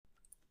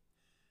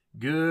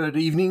Good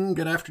evening,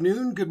 good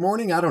afternoon, good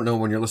morning. I don't know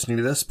when you're listening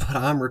to this, but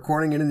I'm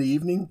recording it in the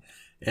evening.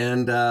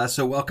 And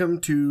so welcome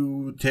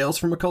to Tales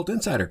from a Cult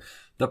Insider,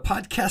 the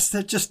podcast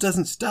that just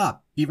doesn't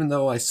stop. Even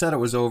though I said it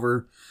was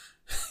over,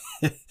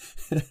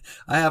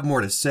 I have more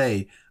to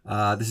say.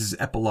 This is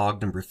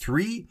epilogue number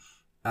 3.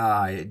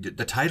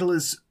 The title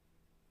is,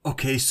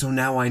 Okay, So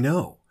Now I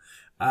Know.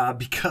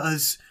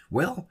 Because,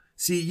 well,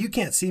 see, you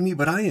can't see me,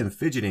 but I am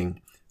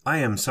fidgeting. I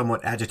am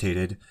somewhat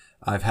agitated.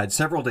 I've had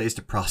several days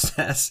to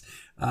process,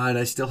 and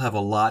I still have a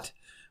lot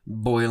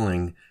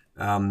boiling.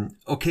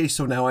 Okay,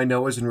 so now I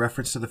know is in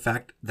reference to the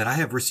fact that I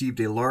have received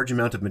a large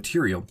amount of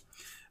material,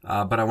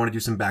 but I want to do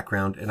some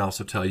background and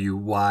also tell you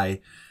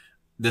why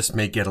this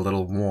may get a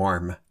little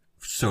warm,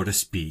 so to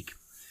speak.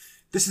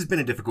 This has been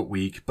a difficult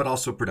week, but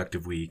also a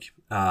productive week.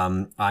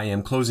 I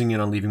am closing in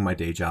on leaving my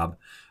day job.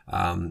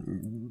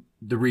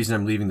 The reason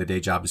I'm leaving the day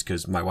job is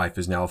because my wife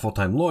is now a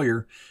full-time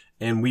lawyer,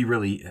 and we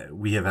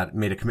have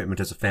made a commitment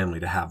as a family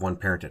to have one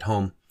parent at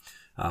home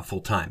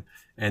full-time.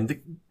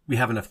 And we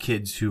have enough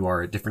kids who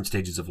are at different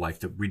stages of life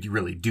that we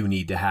really do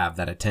need to have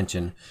that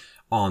attention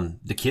on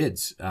the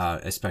kids,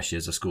 especially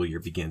as the school year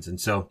begins.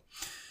 And so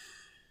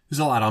there's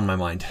a lot on my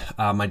mind.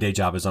 My day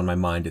job is on my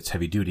mind. It's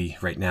heavy duty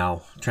right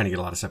now, trying to get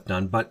a lot of stuff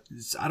done. But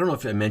I don't know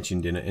if I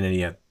mentioned in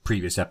any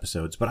previous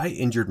episodes, but I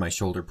injured my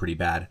shoulder pretty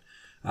bad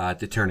at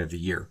the turn of the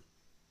year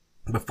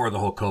before the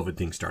whole COVID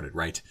thing started,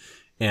 right?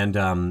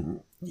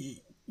 And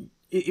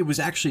it was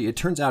actually, it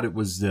turns out it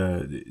was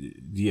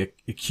the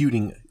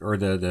acuting or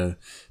the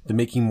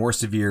making more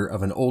severe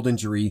of an old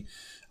injury.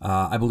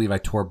 I believe I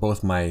tore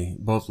both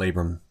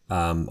labrum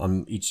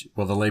on each,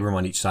 the labrum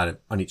on each side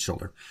on each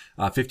shoulder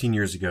 15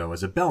 years ago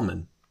as a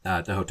bellman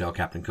at the Hotel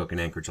Captain Cook in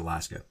Anchorage,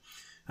 Alaska.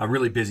 A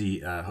really busy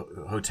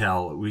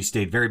hotel. We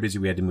stayed very busy.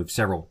 We had to move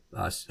several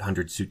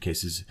hundred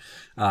suitcases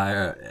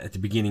at the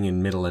beginning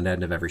and middle and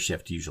end of every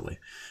shift usually.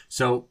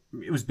 So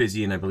it was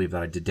busy, and I believe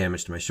that I did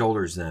damage to my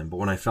shoulders then. But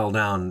when I fell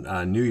down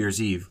New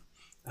Year's Eve,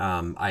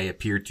 I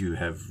appeared to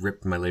have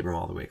ripped my labrum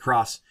all the way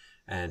across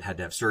and had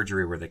to have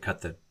surgery where they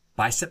cut the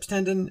biceps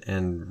tendon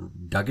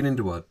and dug it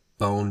into a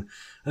bone.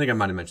 I think I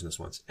might have mentioned this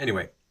once.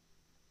 Anyway,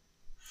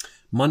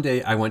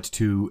 Monday, I went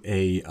to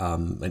an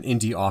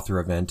indie author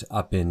event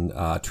up in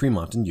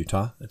Tremont in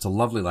Utah. It's a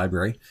lovely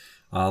library,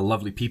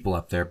 lovely people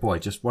up there. Boy,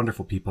 just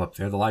wonderful people up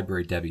there. The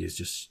library, Debbie, is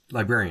just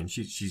librarian.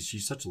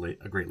 She's such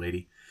a great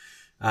lady.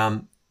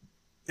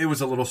 It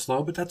was a little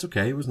slow, but that's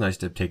okay. It was nice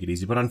to take it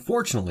easy. But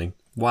unfortunately,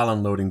 while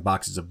unloading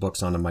boxes of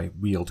books onto my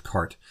wheeled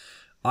cart,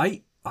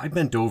 I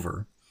bent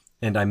over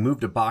and I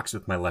moved a box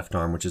with my left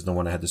arm, which is the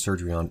one I had the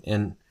surgery on,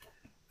 and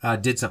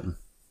did something.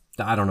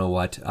 I don't know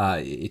what.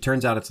 It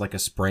turns out it's like a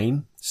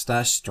strain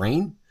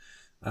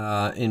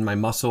in my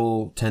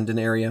muscle tendon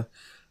area.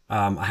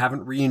 I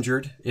haven't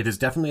re-injured. It is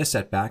definitely a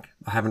setback.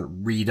 I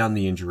haven't redone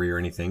the injury or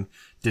anything.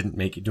 Didn't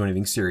make it do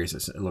anything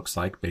serious, it looks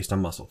like, based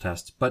on muscle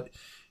tests. But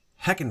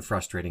heckin'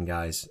 frustrating,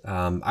 guys.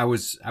 I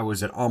was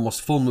at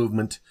almost full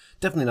movement.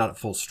 Definitely not at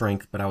full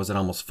strength, but I was at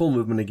almost full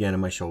movement again in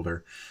my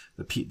shoulder.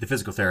 The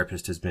physical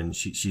therapist has been,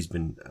 she's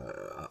been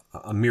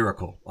a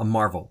miracle, a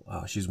marvel.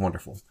 She's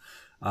wonderful.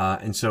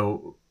 And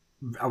so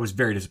I was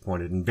very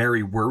disappointed and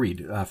very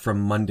worried from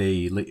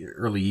Monday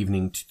early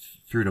evening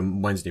through to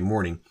Wednesday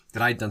morning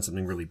that I had done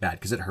something really bad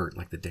because it hurt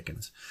like the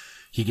dickens.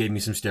 He gave me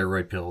some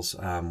steroid pills,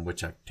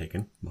 which I've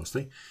taken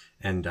mostly,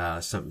 and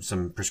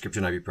some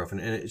prescription ibuprofen,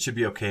 and it should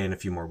be okay in a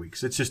few more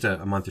weeks. It's just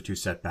a month or two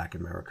setback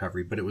in my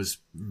recovery, but it was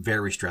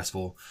very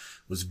stressful.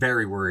 Was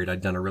very worried I'd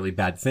done a really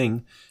bad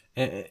thing,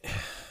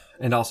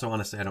 and also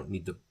honestly, I don't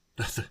need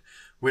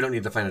we don't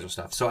need the financial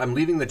stuff. So I'm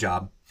leaving the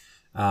job.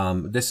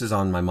 This is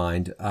on my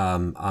mind.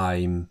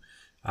 I'm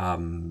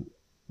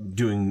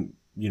doing,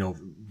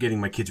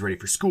 getting my kids ready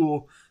for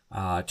school,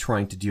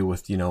 trying to deal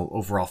with,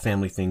 overall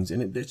family things.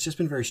 And it's just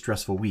been a very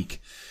stressful week.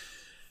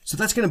 So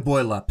that's going to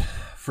boil up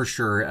for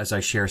sure as I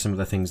share some of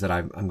the things that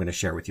I'm going to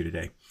share with you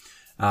today.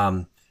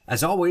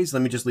 As always,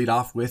 let me just lead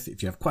off with,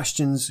 if you have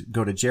questions,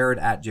 go to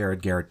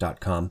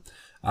jared@jaredgarrett.com.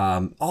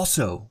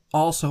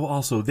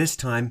 Also this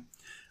time,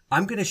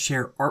 I'm going to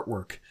share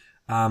artwork,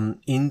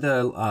 in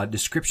the,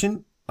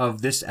 description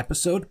of this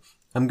episode.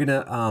 I'm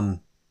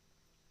gonna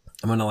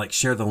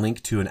share the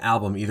link to an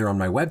album either on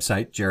my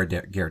website,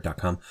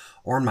 jaredgarrett.com,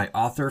 or on my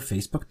author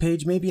Facebook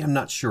page, maybe. I'm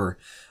not sure.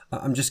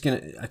 I've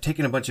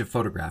taken a bunch of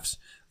photographs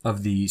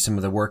of some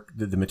of the work,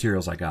 the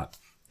materials I got,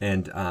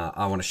 and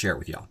I want to share it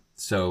with y'all.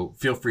 So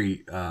feel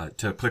free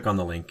to click on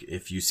the link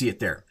if you see it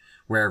there,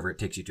 wherever it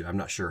takes you to. I'm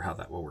not sure how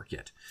that will work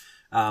yet.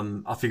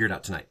 I'll figure it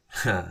out tonight.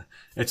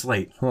 It's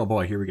late. Oh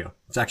boy, here we go.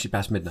 It's actually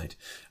past midnight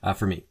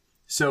for me.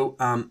 So,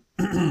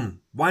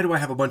 why do I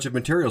have a bunch of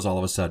materials all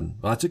of a sudden?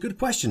 Well, that's a good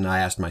question I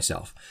asked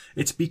myself.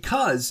 It's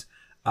because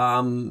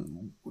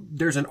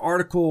there's an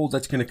article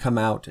that's going to come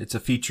out. It's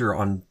a feature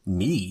on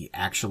me,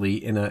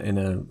 actually, on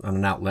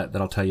an outlet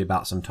that I'll tell you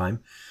about sometime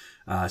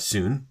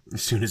soon.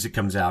 As soon as it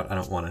comes out, I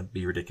don't want to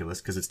be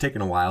ridiculous because it's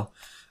taken a while.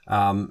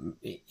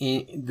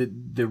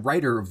 The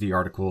writer of the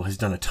article has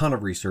done a ton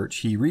of research.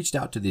 He reached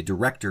out to the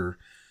director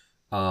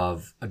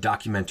of a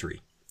documentary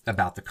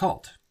about the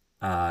cult.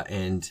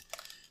 and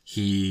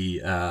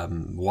he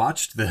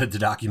watched the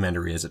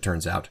documentary, as it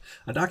turns out,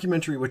 a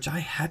documentary which I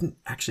hadn't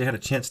actually had a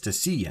chance to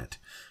see yet,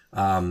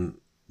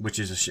 which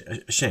is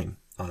a shame,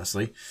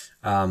 honestly.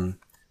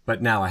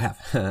 But now I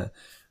have.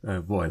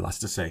 Boy, lots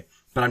to say.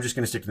 But I'm just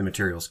going to stick to the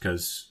materials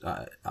because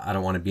I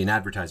don't want to be an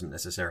advertisement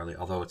necessarily,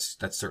 although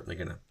that's certainly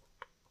going to...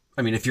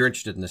 I mean, if you're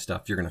interested in this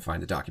stuff, you're going to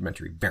find the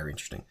documentary very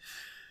interesting.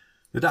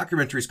 The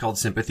documentary is called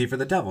Sympathy for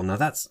the Devil. Now,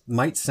 that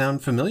might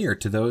sound familiar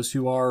to those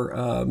who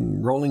are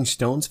Rolling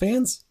Stones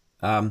fans,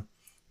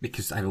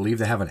 because I believe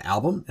they have an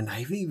album, and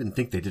I even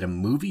think they did a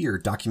movie or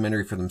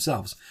documentary for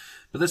themselves.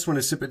 But this one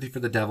is Sympathy for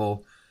the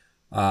Devil,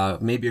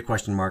 maybe a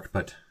question mark,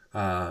 but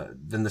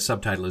then the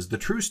subtitle is The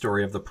True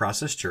Story of the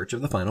Process Church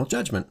of the Final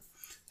Judgment.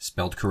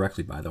 Spelled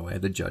correctly, by the way,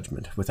 the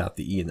judgment, without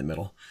the E in the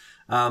middle.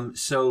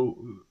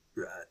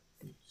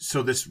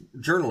 So this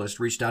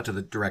journalist reached out to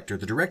the director.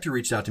 The director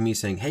reached out to me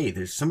saying, hey,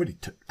 there's somebody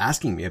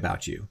asking me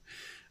about you.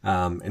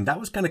 And that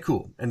was kind of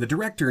cool. And the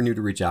director knew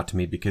to reach out to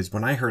me because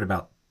when I heard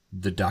about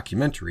the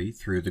documentary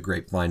through the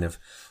grapevine of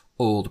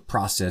old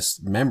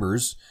Process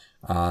members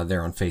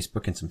there on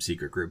Facebook and some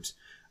secret groups,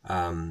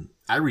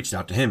 I reached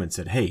out to him and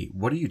said, hey,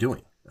 what are you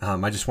doing?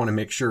 I just want to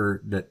make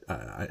sure that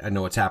I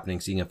know what's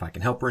happening, seeing if I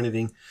can help or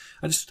anything.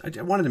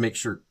 I wanted to make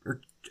sure, or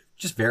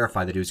just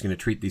verify that he was going to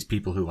treat these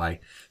people who I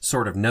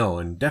sort of know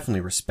and definitely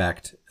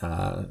respect,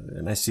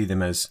 and I see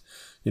them as,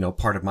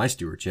 part of my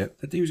stewardship,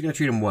 that he was going to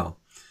treat them well.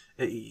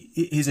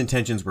 His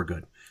intentions were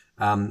good.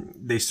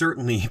 They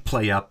certainly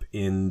play up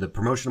in the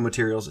promotional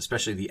materials,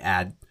 especially the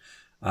ad,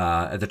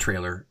 the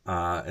trailer,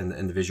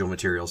 and the visual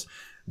materials,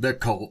 the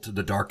cult,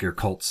 the darker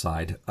cult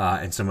side,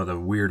 and some of the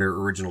weirder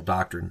original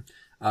doctrine.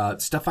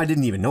 Stuff I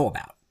didn't even know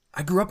about.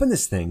 I grew up in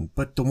this thing,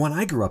 but the one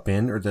I grew up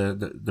in, or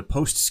the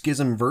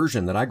post-schism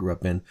version that I grew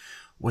up in,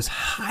 was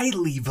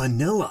highly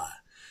vanilla.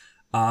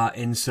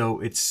 And so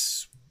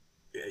it's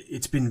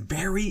been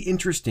very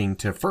interesting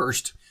to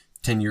first,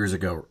 10 years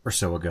ago or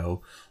so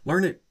ago,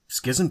 learn it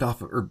schismed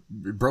off or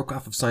broke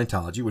off of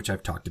Scientology, which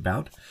I've talked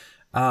about.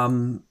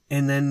 And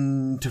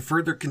then to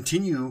further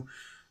continue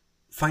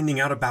finding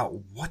out about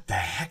what the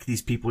heck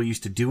these people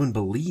used to do and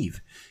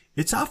believe.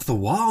 It's off the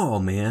wall,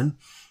 man.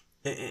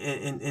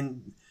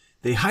 And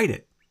they hide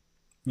it,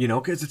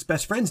 because it's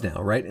best friends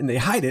now, right? And they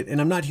hide it. And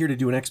I'm not here to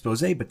do an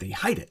expose, but they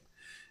hide it.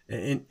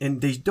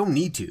 And they don't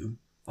need to.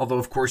 Although,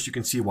 of course, you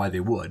can see why they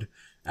would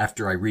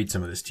after I read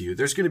some of this to you.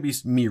 There's going to be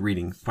me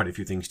reading quite a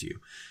few things to you.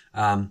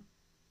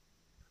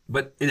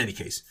 But in any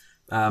case,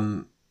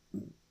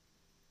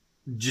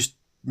 just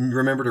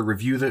remember to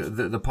review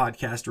the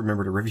podcast.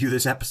 Remember to review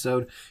this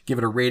episode. Give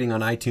it a rating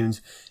on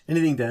iTunes.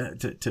 Anything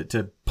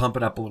to pump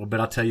it up a little bit.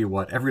 I'll tell you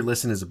what, every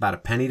listen is about a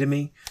penny to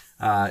me.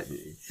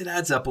 It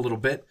adds up a little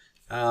bit.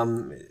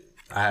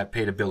 I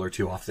paid a bill or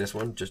two off this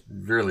one, just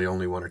really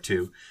only one or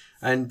two.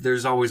 And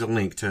there's always a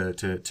link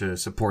to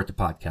support the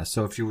podcast.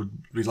 So if you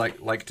would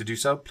like to do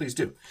so, please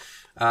do.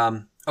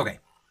 Okay.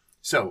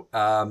 So,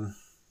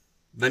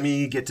 let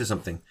me get to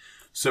something.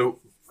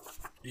 So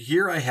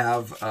here I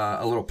have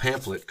a little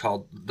pamphlet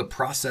called The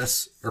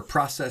Process or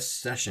Process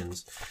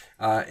Sessions.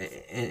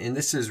 And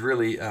this is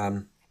really,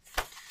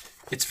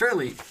 it's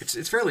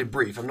fairly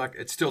brief.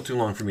 It's still too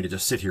long for me to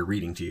just sit here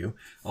reading to you,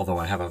 although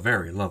I have a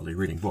very lovely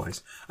reading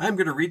voice. I'm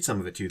going to read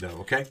some of it to you though,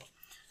 okay?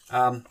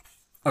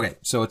 Okay,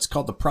 so it's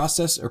called The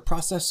Process or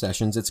Process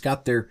Sessions. It's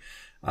got their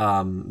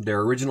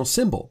original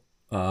symbol,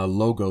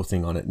 logo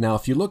thing on it. Now,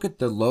 if you look at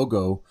the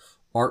logo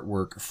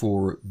artwork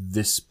for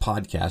this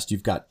podcast,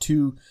 you've got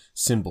two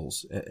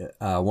symbols.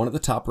 One at the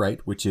top right,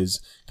 which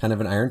is kind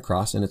of an iron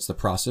cross, and it's the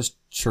Process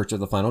Church of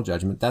the Final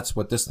Judgment. That's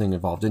what this thing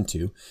evolved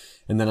into.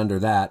 And then under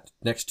that,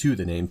 next to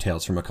the name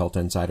Tales from a Cult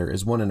Insider,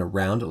 is one in a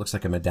round. It looks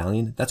like a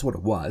medallion. That's what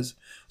it was.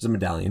 It was a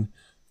medallion.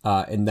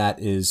 And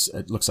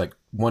it looks like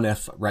one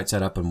F right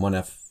side up and one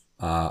F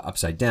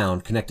upside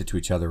down, connected to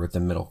each other with the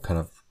middle kind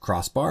of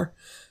crossbar,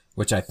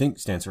 which I think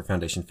stands for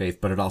Foundation Faith,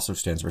 but it also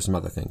stands for some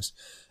other things.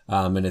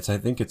 And that's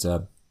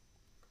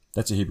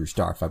a Hebrew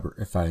star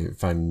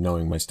if I'm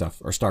knowing my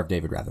stuff, or Star of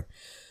David rather.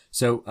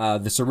 So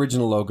this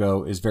original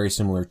logo is very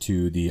similar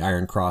to the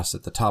Iron Cross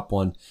at the top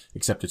one,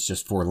 except it's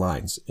just 4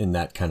 lines in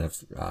that kind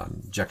of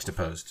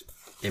juxtaposed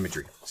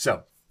imagery,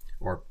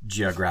 or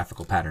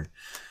geographical pattern.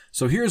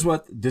 So here's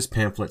what this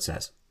pamphlet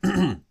says.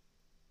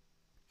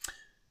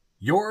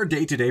 Your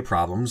day-to-day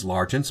problems,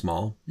 large and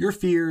small, your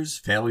fears,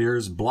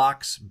 failures,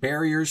 blocks,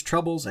 barriers,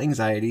 troubles,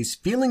 anxieties,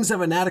 feelings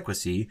of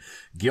inadequacy,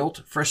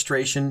 guilt,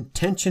 frustration,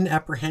 tension,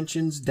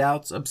 apprehensions,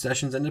 doubts,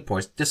 obsessions, and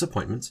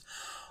disappointments,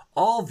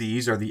 all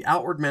these are the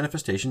outward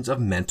manifestations of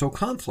mental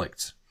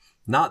conflicts,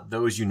 not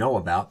those you know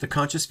about, the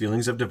conscious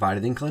feelings of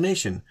divided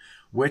inclination,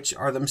 which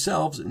are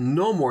themselves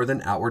no more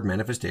than outward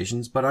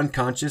manifestations, but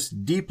unconscious,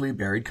 deeply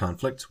buried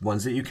conflicts,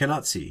 ones that you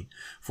cannot see.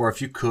 For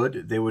if you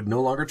could, they would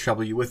no longer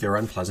trouble you with their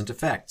unpleasant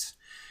effects.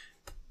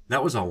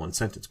 That was all one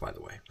sentence, by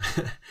the way.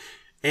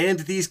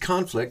 And these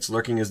conflicts,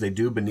 lurking as they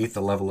do beneath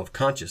the level of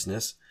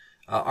consciousness,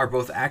 are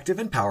both active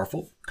and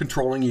powerful,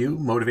 controlling you,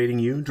 motivating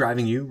you,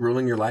 driving you,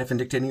 ruling your life, and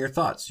dictating your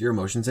thoughts, your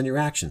emotions, and your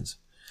actions.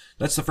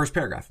 That's the first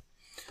paragraph.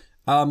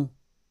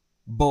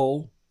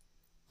 bull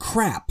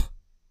crap.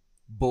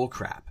 Bull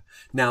crap.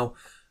 Now,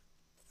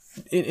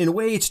 in a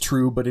way it's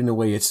true, but in a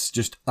way it's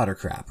just utter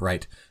crap,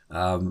 right?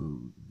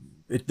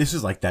 This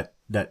is like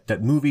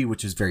that movie,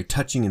 which is very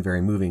touching and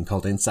very moving,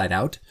 called Inside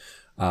Out,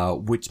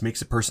 which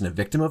makes a person a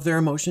victim of their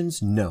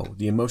emotions. No,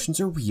 the emotions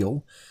are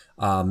real.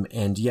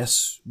 And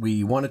yes,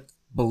 we want to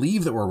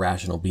believe that we're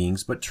rational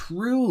beings, but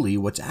truly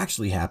what's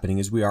actually happening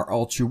is we are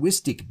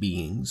altruistic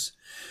beings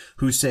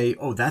who say,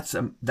 oh, that's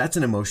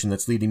an emotion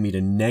that's leading me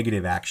to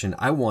negative action.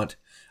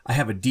 I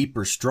have a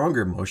deeper,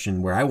 stronger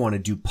emotion where I want to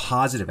do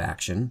positive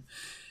action.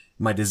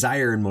 My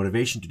desire and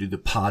motivation to do the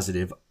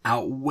positive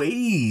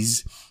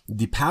outweighs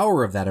the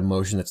power of that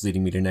emotion that's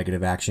leading me to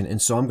negative action.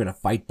 And so I'm going to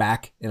fight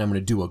back and I'm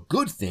going to do a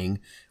good thing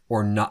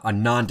or not a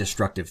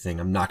non-destructive thing.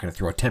 I'm not going to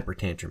throw a temper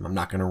tantrum. I'm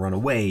not going to run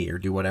away or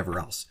do whatever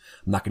else.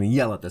 I'm not going to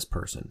yell at this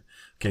person.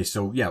 Okay.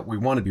 So yeah, we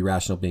want to be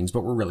rational beings,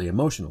 but we're really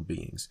emotional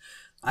beings.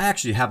 I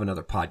actually have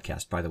another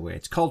podcast, by the way.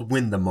 It's called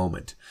Win the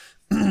Moment.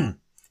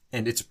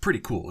 And it's pretty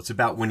cool. It's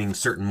about winning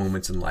certain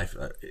moments in life.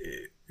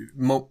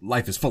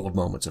 Life is full of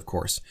moments, of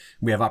course.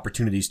 We have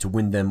opportunities to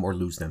win them or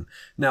lose them.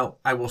 Now,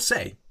 I will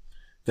say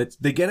that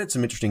they get at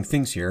some interesting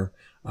things here,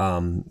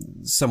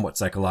 somewhat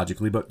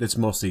psychologically, but it's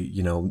mostly,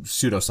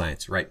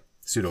 pseudoscience, right?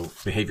 Pseudo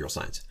behavioral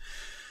science.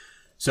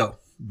 So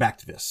back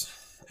to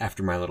this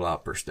after my little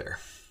outburst there.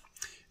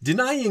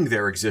 Denying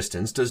their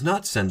existence does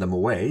not send them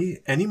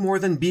away any more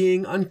than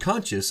being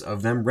unconscious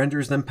of them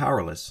renders them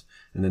powerless.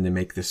 And then they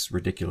make this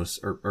ridiculous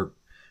or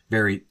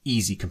very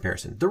easy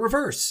comparison. The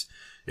reverse.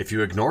 If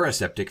you ignore a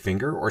septic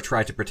finger or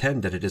try to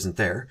pretend that it isn't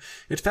there,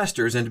 it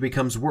festers and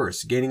becomes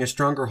worse, gaining a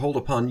stronger hold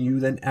upon you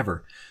than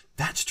ever.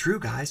 That's true,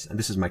 guys. And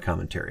this is my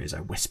commentary as I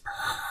whisper.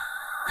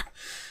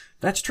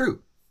 That's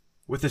true.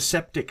 With a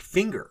septic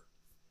finger.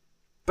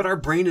 But our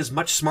brain is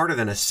much smarter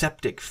than a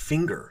septic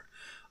finger.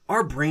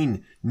 Our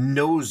brain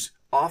knows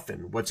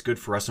often what's good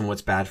for us and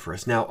what's bad for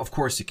us. Now, of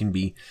course, it can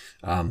be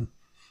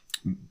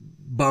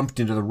bumped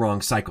into the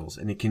wrong cycles,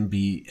 and it can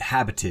be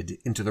habited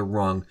into the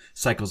wrong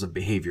cycles of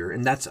behavior.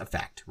 And that's a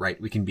fact, right?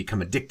 We can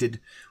become addicted.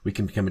 We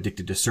can become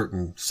addicted to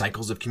certain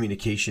cycles of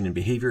communication and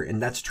behavior,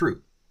 and that's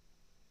true.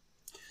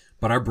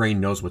 But our brain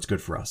knows what's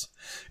good for us.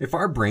 If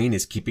our brain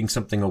is keeping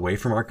something away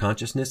from our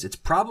consciousness, it's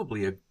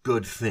probably a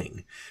good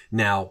thing.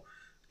 Now,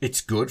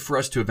 it's good for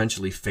us to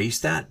eventually face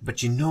that,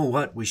 but you know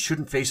what? We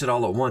shouldn't face it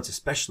all at once,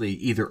 especially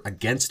either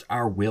against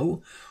our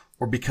will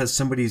or because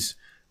somebody's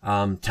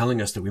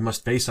telling us that we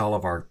must face all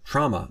of our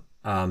trauma,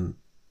 and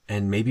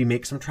maybe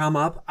make some trauma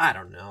up. I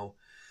don't know.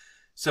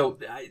 So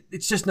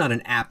it's just not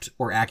an apt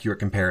or accurate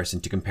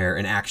comparison to compare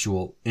an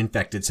actual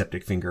infected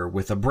septic finger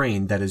with a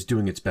brain that is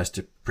doing its best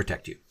to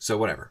protect you. So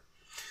whatever.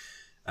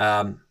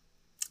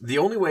 The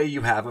only way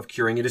you have of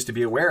curing it is to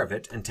be aware of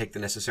it and take the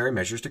necessary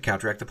measures to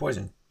counteract the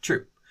poison.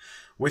 True.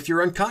 With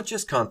your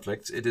unconscious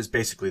conflicts, it is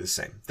basically the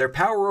same. Their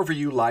power over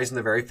you lies in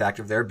the very fact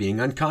of their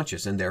being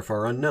unconscious and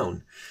therefore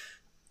unknown.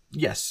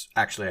 Yes,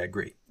 actually, I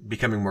agree.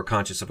 Becoming more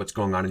conscious of what's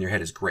going on in your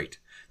head is great.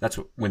 That's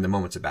what Win the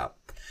Moment's about.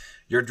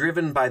 You're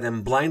driven by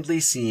them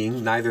blindly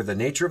seeing neither the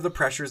nature of the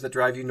pressures that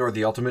drive you nor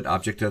the ultimate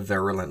object of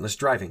their relentless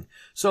driving.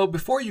 So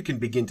before you can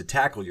begin to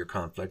tackle your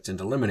conflicts and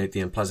eliminate the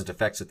unpleasant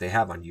effects that they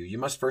have on you, you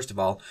must first of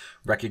all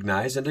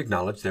recognize and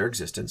acknowledge their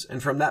existence.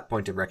 And from that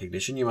point of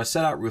recognition, you must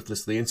set out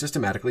ruthlessly and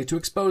systematically to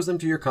expose them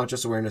to your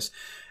conscious awareness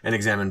and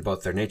examine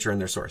both their nature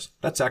and their source.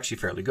 That's actually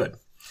fairly good.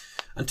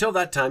 Until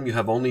that time, you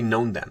have only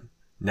known them.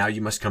 Now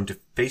you must come to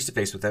face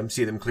with them,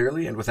 see them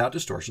clearly and without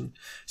distortion,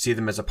 see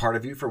them as a part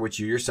of you for which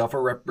you yourself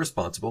are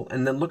responsible,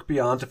 and then look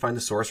beyond to find the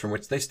source from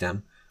which they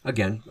stem.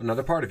 Again,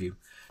 another part of you.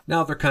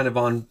 Now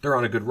they're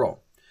on a good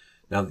roll.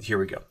 Now here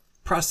we go.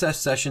 Process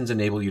sessions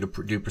enable you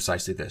to do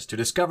precisely this, to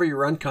discover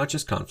your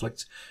unconscious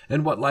conflicts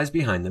and what lies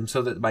behind them,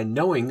 so that by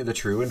knowing the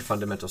true and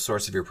fundamental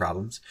source of your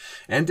problems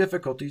and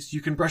difficulties,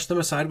 you can brush them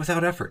aside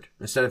without effort,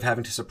 instead of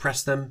having to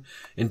suppress them,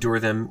 endure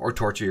them, or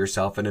torture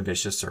yourself in a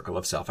vicious circle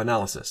of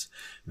self-analysis.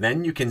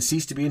 Then you can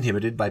cease to be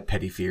inhibited by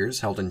petty fears,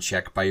 held in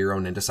check by your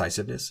own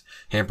indecisiveness,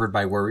 hampered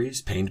by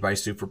worries, pained by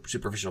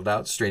superficial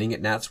doubts, straining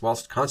at gnats,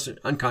 whilst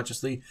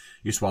unconsciously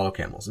you swallow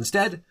camels.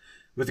 Instead,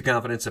 with the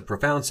confidence of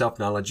profound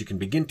self-knowledge, you can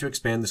begin to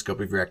expand the scope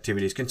of your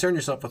activities, concern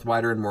yourself with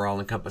wider and more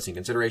all-encompassing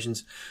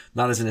considerations,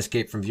 not as an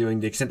escape from viewing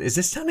the extent. Is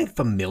this sounding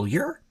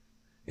familiar?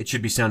 It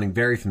should be sounding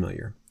very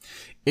familiar.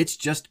 It's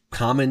just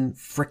common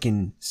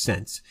frickin'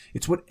 sense.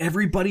 It's what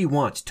everybody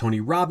wants.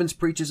 Tony Robbins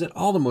preaches it.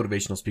 All the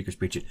motivational speakers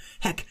preach it.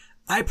 Heck,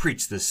 I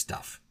preach this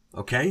stuff.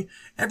 Okay?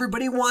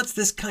 Everybody wants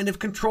this kind of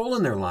control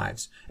in their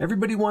lives.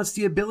 Everybody wants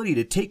the ability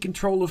to take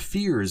control of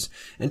fears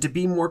and to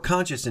be more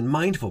conscious and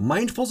mindful.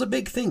 Mindful's a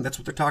big thing. That's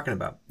what they're talking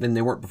about. And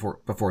they weren't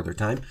before their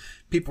time.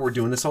 People were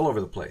doing this all over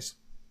the place.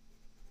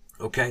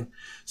 Okay?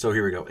 So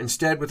here we go.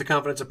 Instead, with the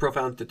confidence of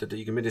profound,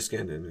 you can be not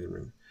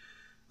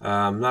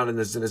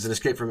as an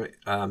escape from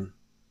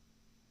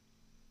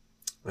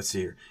Let's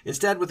see here.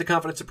 Instead, with the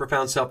confidence of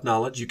profound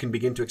self-knowledge, you can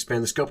begin to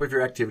expand the scope of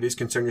your activities,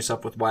 concern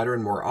yourself with wider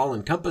and more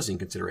all-encompassing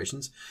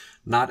considerations,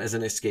 not as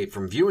an escape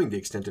from viewing the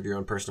extent of your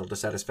own personal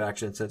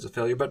dissatisfaction and sense of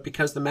failure, but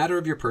because the matter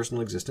of your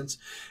personal existence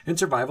and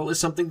survival is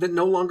something that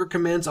no longer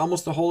commands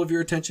almost the whole of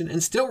your attention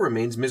and still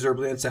remains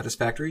miserably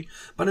unsatisfactory,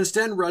 but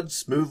instead runs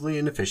smoothly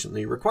and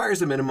efficiently, requires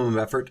the minimum of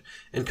effort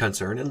and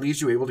concern, and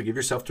leaves you able to give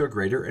yourself to a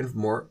greater and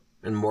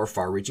more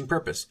far-reaching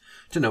purpose.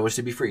 To know is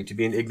to be free. To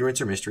be in ignorance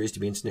or mystery is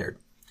to be ensnared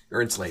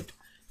or enslaved.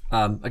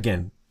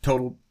 Again,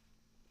 total.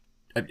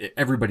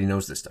 Everybody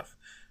knows this stuff.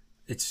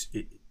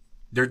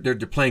 They're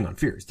playing on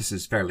fears. This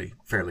is fairly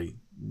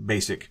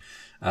basic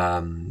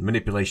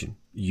manipulation.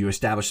 You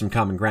establish some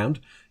common ground,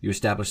 you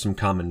establish some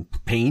common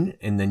pain,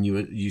 and then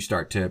you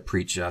start to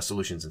preach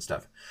solutions and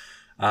stuff.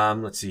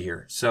 Let's see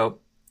here. So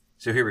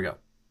here we go.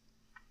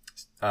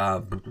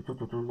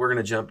 We're going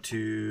to jump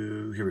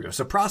to, here we go.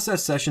 So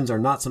process sessions are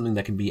not something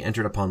that can be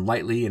entered upon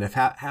lightly in a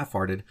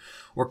half-hearted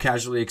or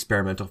casually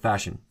experimental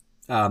fashion.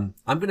 I'm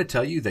going to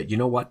tell you that, you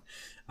know what?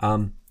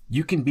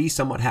 You can be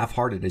somewhat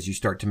half-hearted as you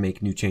start to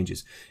make new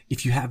changes.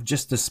 If you have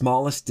just the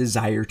smallest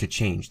desire to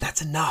change,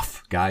 that's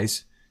enough,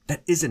 guys.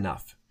 That is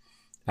enough.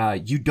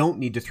 You don't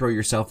need to throw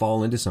yourself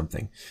all into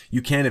something.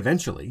 You can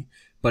eventually,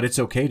 but it's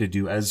okay to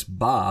do, as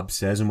Bob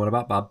says, and what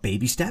about Bob?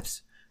 Baby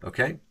steps,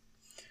 okay?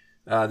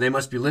 They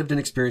must be lived and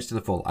experienced to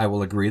the full. I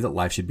will agree that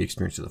life should be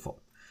experienced to the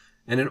full.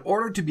 And in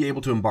order to be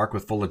able to embark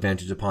with full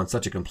advantage upon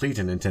such a complete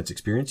and intense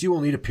experience, you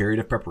will need a period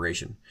of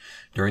preparation.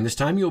 During this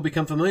time, you will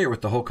become familiar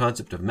with the whole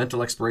concept of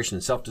mental exploration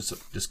and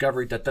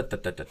self-discovery.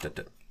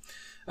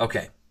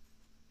 Okay.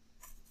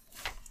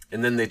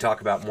 And then they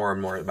talk about more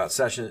and more about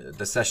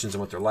the sessions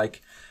and what they're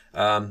like.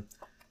 And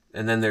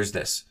then there's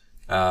this.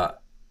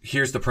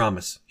 Here's the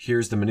promise.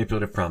 Here's the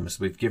manipulative promise.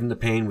 We've given the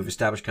pain. We've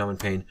established common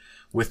pain.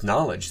 With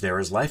knowledge, there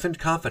is life and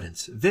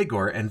confidence,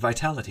 vigor and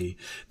vitality.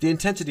 The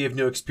intensity of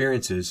new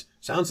experiences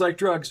sounds like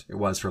drugs. It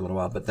was for a little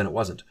while, but then it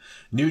wasn't.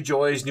 New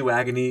joys, new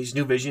agonies,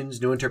 new visions,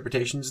 new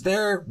interpretations.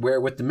 There, where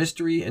with the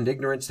mystery and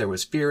ignorance, there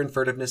was fear and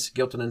furtiveness,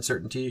 guilt and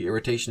uncertainty,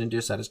 irritation and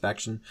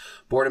dissatisfaction,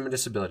 boredom and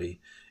disability.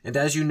 And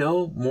as you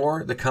know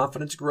more, the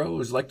confidence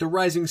grows, like the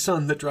rising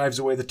sun that drives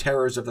away the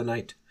terrors of the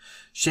night.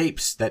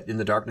 Shapes that in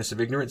the darkness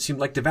of ignorance seem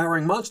like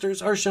devouring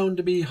monsters are shown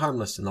to be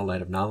harmless in the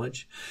light of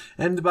knowledge.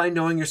 And by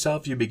knowing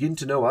yourself, you begin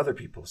to know other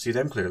people, see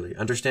them clearly,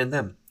 understand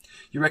them.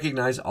 You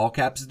recognize all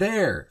caps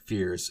their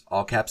fears,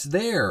 all caps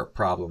their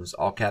problems,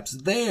 all caps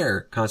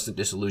their constant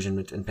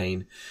disillusionment and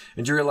pain.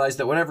 And you realize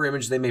that whatever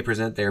image they may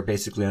present, they are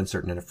basically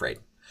uncertain and afraid.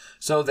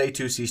 So they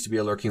too cease to be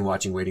a lurking,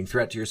 watching, waiting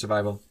threat to your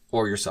survival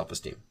or your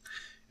self-esteem.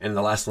 And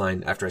the last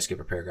line after I skip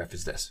a paragraph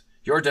is this.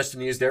 Your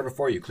destiny is there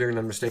before you, clear and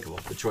unmistakable.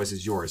 The choice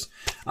is yours.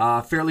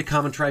 Fairly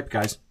common tripe,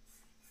 guys.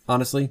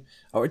 Honestly.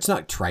 Oh, it's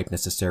not tripe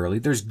necessarily.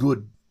 There's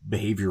good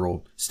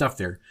behavioral stuff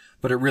there.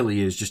 But it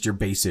really is just your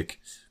basic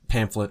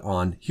pamphlet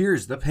on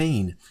here's the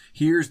pain.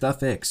 Here's the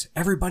fix.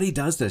 Everybody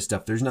does this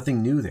stuff. There's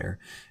nothing new there.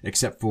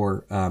 Except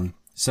for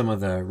some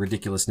of the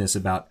ridiculousness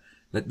about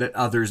that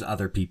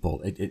other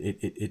people.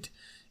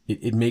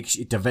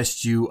 It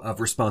divests you of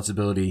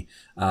responsibility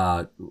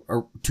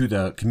or to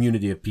the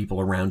community of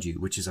people around you,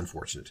 which is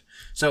unfortunate.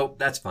 So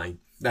that's fine.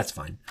 That's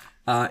fine.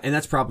 And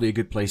that's probably a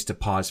good place to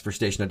pause for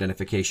station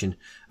identification.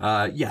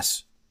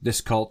 Yes,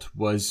 this cult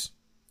was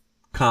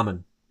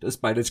common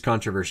despite its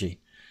controversy.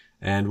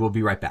 And we'll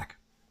be right back.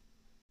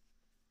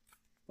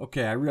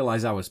 Okay, I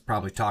realize I was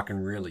probably talking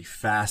really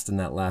fast in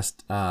that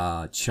last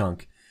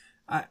chunk.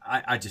 I'm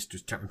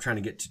trying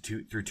to get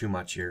through too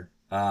much here.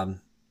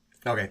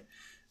 Okay.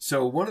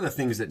 So one of the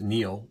things that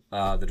Neil,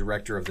 the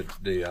director of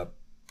the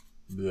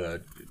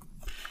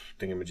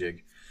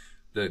thingamajig,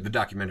 the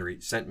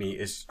documentary, sent me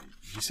is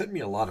he sent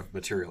me a lot of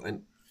material,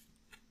 and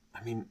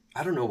I mean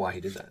I don't know why he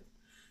did that,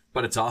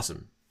 but it's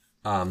awesome.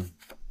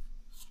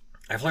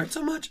 I've learned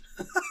so much.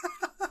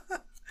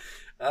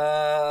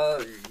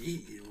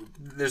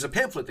 There's a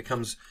pamphlet that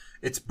comes.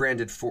 It's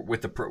branded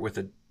with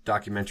the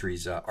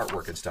documentary's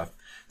artwork and stuff.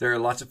 There are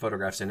lots of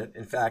photographs in it.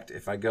 In fact,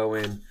 if I go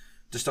in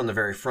just on the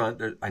very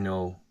front, I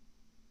know.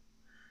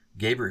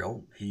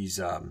 Gabriel, he's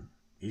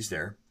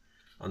there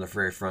on the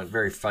very front,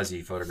 very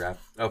fuzzy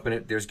photograph. Open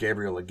it, there's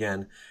Gabriel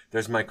again.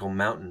 There's Michael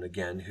Mountain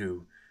again,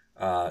 who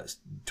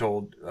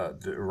told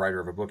the writer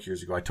of a book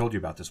years ago, I told you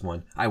about this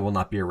one, I will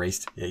not be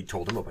erased. Yeah, he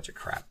told him a bunch of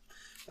crap.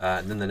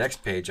 And then the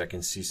next page, I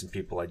can see some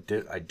people I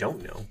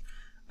don't know.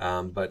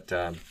 But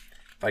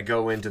if I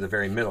go into the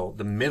very middle,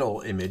 the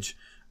middle image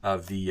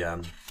of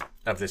the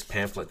of this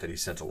pamphlet that he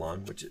sent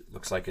along, which it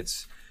looks like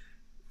it's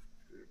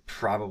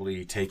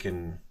probably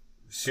taken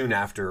soon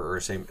after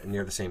or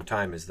near the same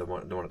time as the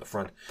one at the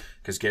front,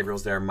 because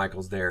Gabriel's there,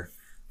 Michael's there,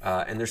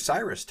 and there's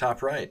Cyrus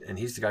top right, and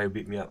he's the guy who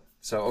beat me up.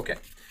 So okay,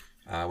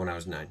 when I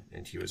was 9,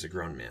 and he was a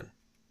grown man,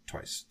 2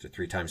 to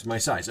 3 times my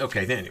size.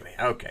 Okay, then anyway,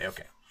 okay.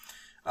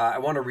 I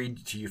want to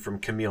read to you from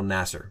Camille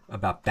Nasser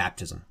about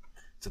baptism.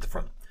 It's at the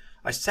front.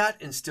 I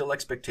sat in still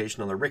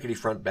expectation on the rickety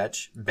front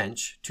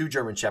bench, 2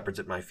 German shepherds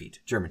at my feet.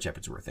 German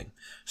shepherds were a thing,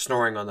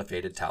 snoring on the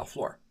faded tile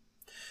floor.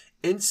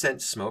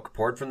 Incense smoke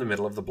poured from the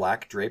middle of the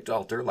black draped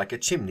altar like a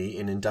chimney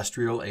in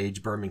industrial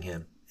age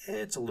Birmingham.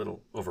 It's a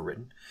little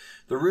overwritten.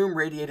 The room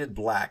radiated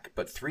black,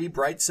 but 3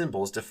 bright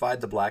symbols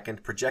defied the black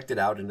and projected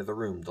out into the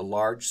room. The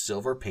large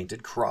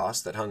silver-painted cross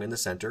that hung in the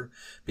center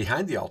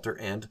behind the altar,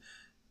 and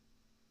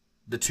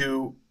the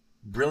 2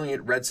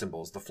 brilliant red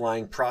symbols, the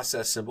flying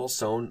process symbol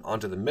sewn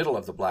onto the middle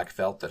of the black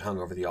felt that hung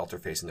over the altar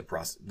facing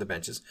the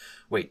benches.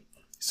 Wait,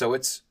 so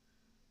it's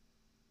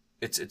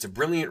a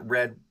brilliant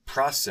red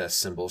process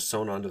symbol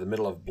sewn onto the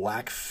middle of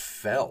black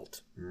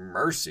felt.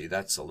 Mercy,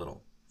 that's a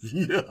little...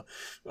 yeah,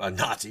 a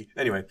Nazi.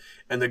 Anyway,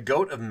 and the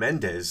goat of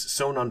Mendes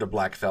sewn onto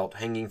black felt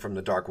hanging from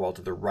the dark wall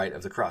to the right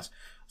of the cross.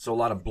 So a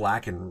lot of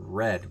black and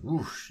red.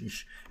 Ooh,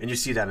 and you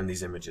see that in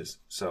these images.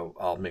 So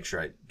I'll make sure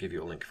I give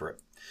you a link for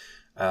it.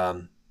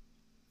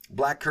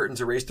 Black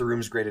curtains erased the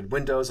room's grated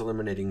windows,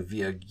 illuminating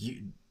Via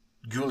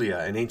Giulia,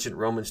 an ancient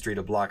Roman street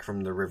a block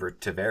from the river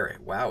Tevere.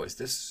 Wow, is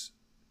this...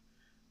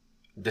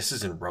 This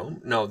is in Rome?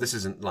 No, this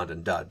isn't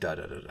London. Duh.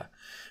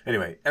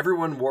 Anyway,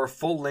 everyone wore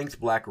full-length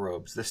black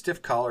robes, the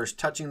stiff collars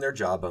touching their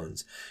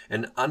jawbones,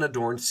 an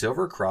unadorned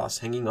silver cross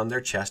hanging on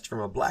their chest from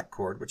a black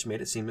cord which made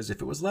it seem as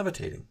if it was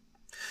levitating.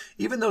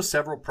 Even though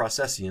several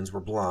processions were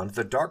blonde,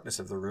 the darkness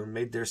of the room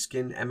made their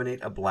skin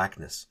emanate a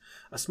blackness,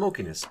 a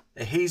smokiness,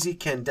 a hazy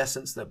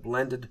candescence that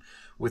blended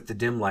with the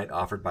dim light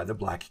offered by the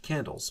black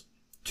candles.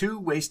 2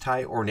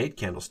 waist-high ornate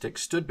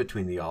candlesticks stood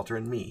between the altar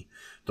and me,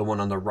 the one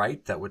on the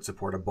right that would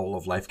support a bowl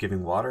of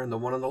life-giving water and the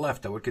one on the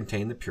left that would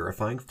contain the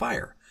purifying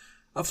fire,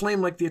 a flame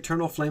like the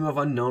eternal flame of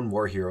unknown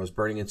war heroes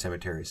burning in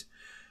cemeteries.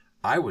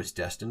 I was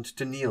destined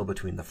to kneel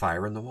between the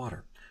fire and the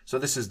water. So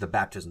this is the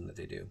baptism that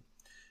they do.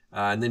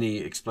 And then he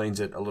explains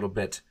it a little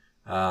bit.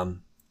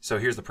 So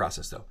here's the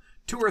process, though.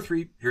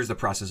 Here's the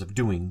process of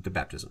doing the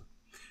baptism.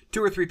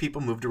 2 or 3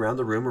 people moved around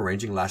the room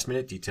arranging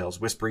last-minute details,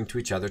 whispering to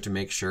each other to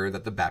make sure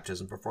that the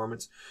baptism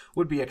performance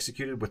would be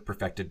executed with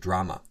perfected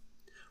drama.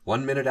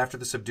 1 minute after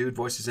the subdued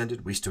voices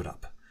ended, we stood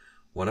up.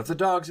 One of the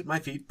dogs at my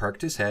feet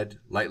perked his head,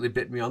 lightly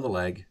bit me on the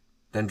leg,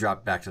 then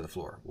dropped back to the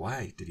floor.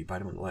 Why did he bite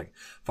him on the leg?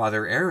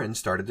 Father Aaron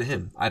started the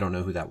hymn. I don't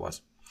know who that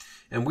was.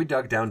 And we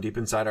dug down deep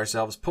inside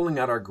ourselves, pulling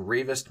out our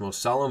gravest, most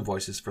solemn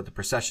voices for the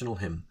processional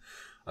hymn.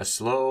 A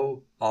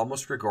slow,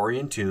 almost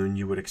Gregorian tune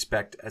you would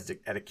expect at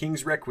a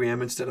king's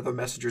requiem instead of a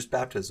messenger's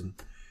baptism.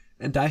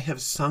 And I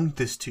have sung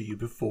this to you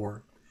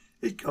before.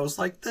 It goes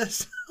like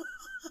this.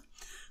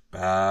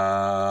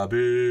 Babylon,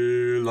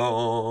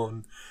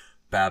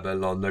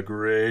 Babylon the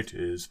Great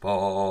is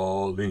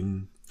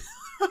falling.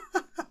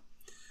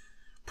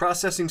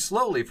 Processing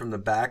slowly from the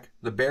back,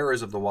 the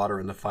bearers of the water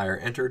and the fire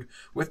entered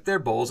with their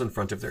bowls in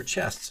front of their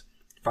chests.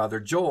 Father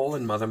Joel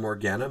and Mother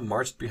Morgana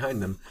marched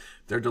behind them,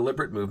 their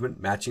deliberate movement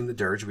matching the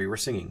dirge we were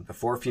singing. The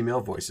 4 female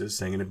voices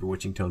sang in a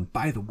bewitching tone.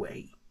 By the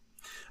way,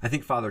 I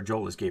think Father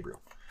Joel is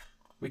Gabriel.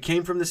 We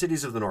came from the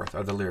cities of the north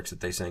are the lyrics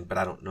that they sang, but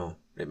I don't know.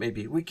 It may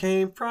be, we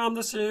came from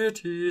the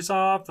cities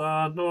of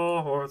the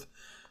north,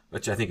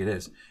 which I think it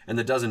is. And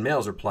the dozen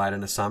males replied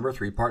in a somber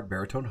 3-part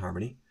baritone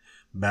harmony.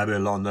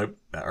 Babylon,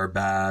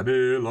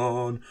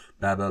 Babylon,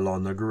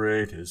 Babylon the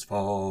Great is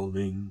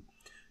falling.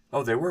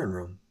 Oh, they were in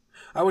Rome.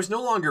 I was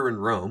no longer in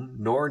Rome,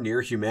 nor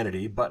near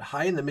humanity, but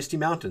high in the Misty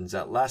Mountains,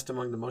 at last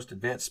among the most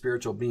advanced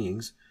spiritual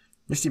beings.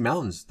 Misty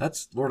Mountains,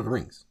 that's Lord of the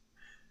Rings.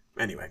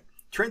 Anyway,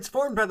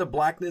 transformed by the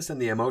blackness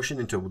and the emotion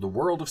into the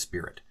world of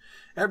spirit.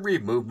 Every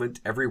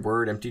movement, every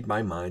word emptied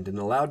my mind and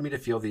allowed me to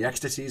feel the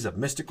ecstasies of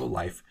mystical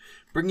life,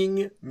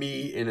 bringing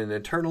me in an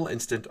eternal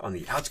instant on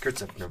the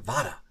outskirts of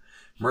nirvana,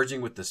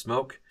 merging with the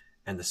smoke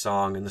and the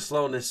song and the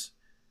slowness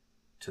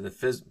to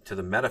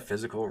the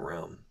metaphysical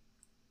realm.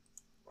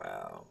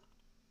 Wow.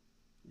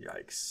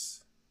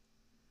 Yikes.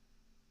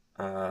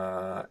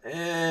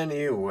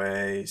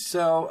 Anyway,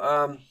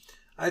 so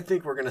I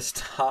think we're going to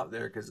stop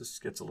there because this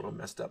gets a little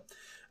messed up.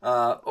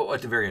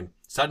 At the very end,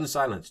 sudden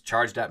silence,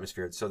 charged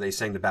atmosphere. So they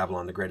sang the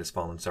Babylon the Great has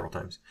fallen several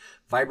times.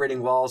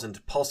 Vibrating walls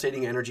and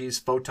pulsating energies,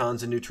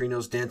 photons and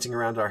neutrinos dancing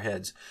around our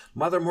heads.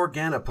 Mother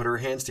Morgana put her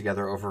hands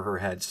together over her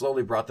head,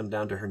 slowly brought them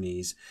down to her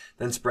knees,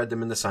 then spread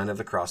them in the sign of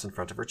the cross in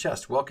front of her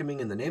chest, welcoming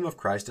in the name of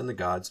Christ and the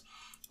gods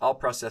all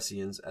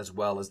processians as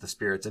well as the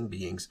spirits and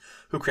beings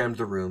who crammed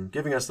the room,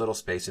 giving us little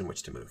space in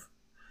which to move.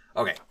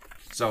 Okay,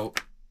 so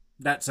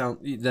that's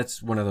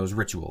one of those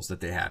rituals that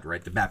they had,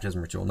 right? The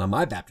baptism ritual. Now,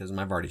 my baptism,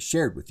 I've already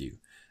shared with you.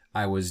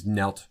 I was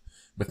knelt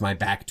with my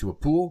back to a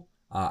pool.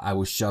 I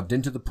was shoved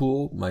into the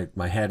pool,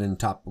 my head and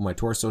top of my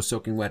torso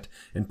soaking wet,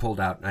 and pulled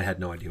out. And I had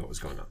no idea what was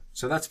going on.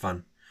 So that's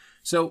fun.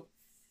 So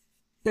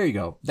there you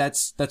go.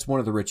 That's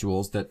one of the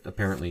rituals that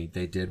apparently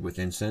they did with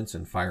incense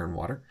and fire and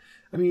water.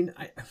 I mean,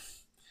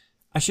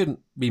 I shouldn't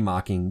be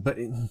mocking, but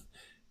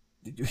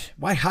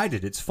why hide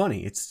it? It's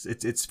funny.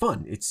 It's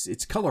fun.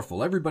 It's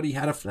colorful. Everybody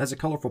has a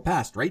colorful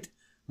past, right?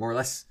 More or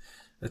less.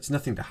 That's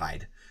nothing to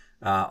hide.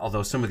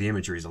 Although some of the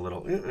imagery is a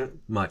little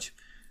much.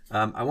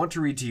 I want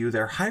to read to you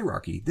their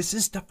hierarchy. This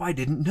is stuff I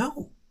didn't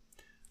know.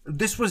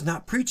 This was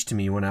not preached to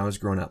me when I was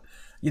growing up.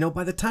 You know,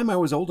 by the time I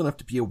was old enough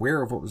to be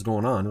aware of what was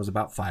going on, I was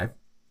about 5.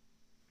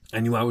 I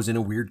knew I was in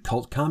a weird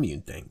cult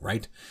commune thing,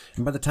 right?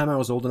 And by the time I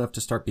was old enough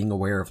to start being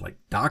aware of like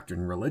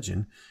doctrine,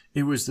 religion,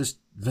 it was this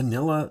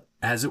vanilla,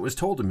 as it was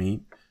told to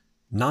me,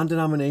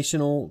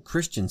 non-denominational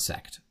Christian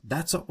sect.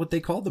 That's what they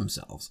called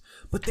themselves.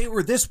 But they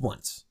were this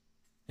once.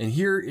 And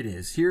here it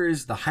is. Here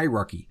is the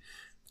hierarchy.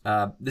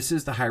 This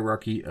is the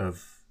hierarchy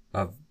of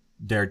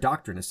their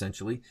doctrine,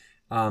 essentially.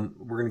 We're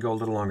going to go a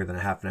little longer than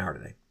a half an hour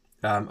today.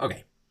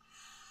 Okay.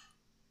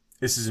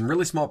 This is in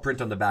really small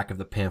print on the back of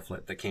the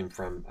pamphlet that came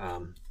from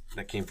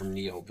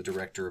Neil, the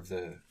director of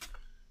the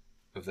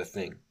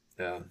thing.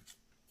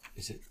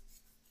 Is it?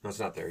 No, it's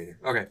not there either.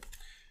 Okay.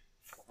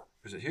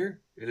 Is it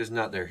here? It is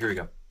not there. Here we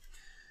go.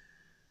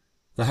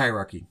 The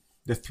hierarchy.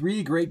 The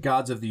three great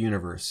gods of the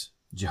universe.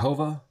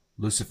 Jehovah,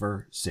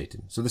 Lucifer,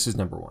 Satan. So this is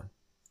number one.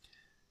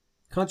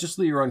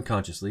 Consciously or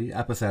unconsciously,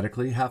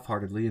 apathetically,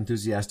 half-heartedly,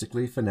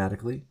 enthusiastically,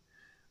 fanatically,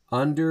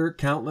 under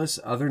countless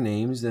other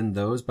names than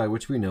those by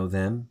which we know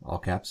them, all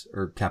caps,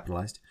 or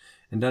capitalized,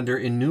 and under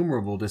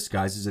innumerable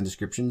disguises and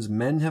descriptions,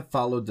 men have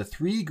followed the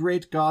three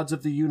great gods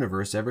of the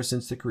universe ever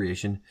since the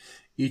creation,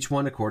 each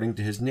one according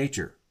to his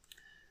nature.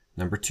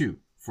 Number two,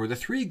 for the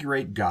three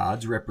great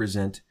gods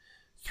represent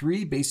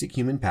three basic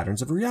human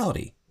patterns of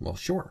reality. Well,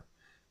 sure.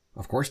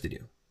 Of course they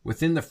do.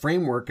 Within the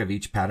framework of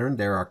each pattern,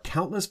 there are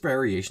countless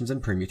variations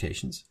and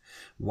permutations,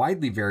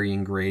 widely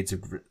varying grades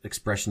of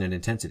expression and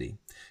intensity.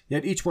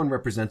 Yet each one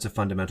represents a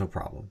fundamental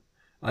problem,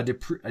 a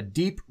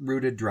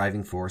deep-rooted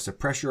driving force, a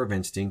pressure of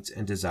instincts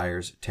and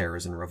desires,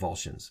 terrors, and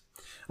revulsions.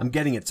 I'm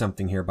getting at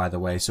something here, by the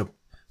way, so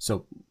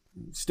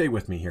stay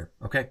with me here,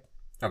 okay?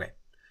 Okay.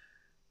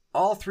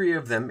 All three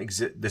of them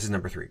exist. This is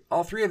number three.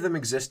 All three of them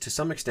exist to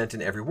some extent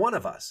in every one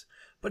of us,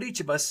 but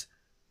each of us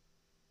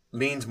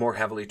leans more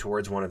heavily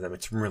towards one of them.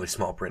 It's really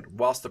small print.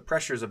 Whilst the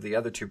pressures of the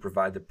other two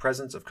provide the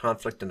presence of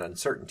conflict and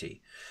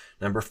uncertainty.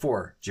 Number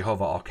four,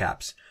 Jehovah, all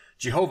caps.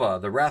 Jehovah,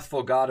 the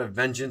wrathful God of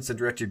vengeance and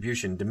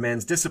retribution,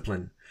 demands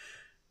discipline,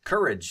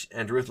 courage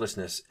and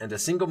ruthlessness, and a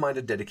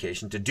single-minded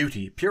dedication to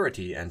duty,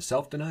 purity, and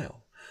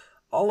self-denial.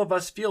 All of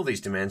us feel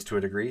these demands to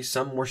a degree,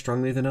 some more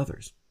strongly than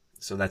others.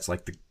 So that's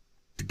like the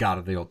God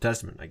of the Old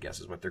Testament, I guess,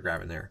 is what they're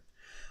grabbing there.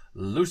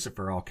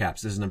 Lucifer, all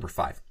caps. This is number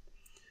five.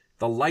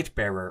 The light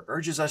bearer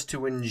urges us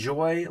to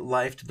enjoy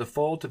life to the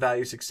full, to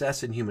value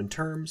success in human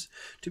terms,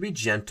 to be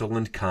gentle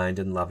and kind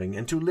and loving,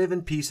 and to live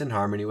in peace and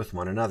harmony with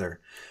one another.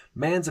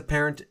 Man's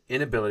apparent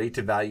inability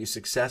to value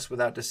success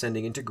without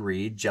descending into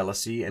greed,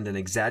 jealousy, and an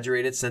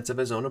exaggerated sense of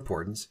his own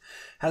importance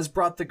has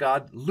brought the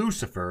god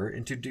Lucifer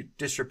into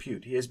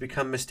disrepute. He has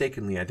become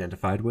mistakenly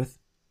identified with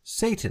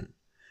Satan.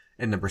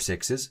 And number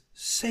six is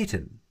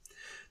Satan,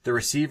 the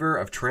receiver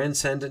of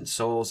transcendent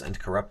souls and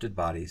corrupted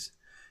bodies,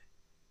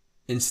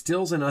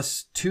 instills in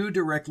us two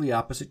directly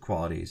opposite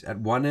qualities. At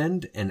one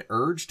end, an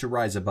urge to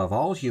rise above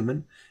all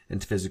human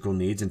and physical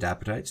needs and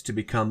appetites, to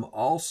become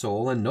all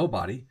soul and no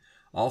body,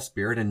 all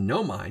spirit and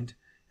no mind,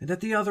 and at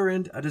the other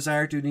end, a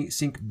desire to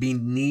sink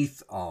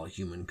beneath all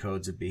human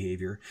codes of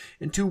behavior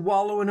and to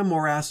wallow in a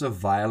morass of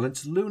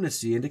violence,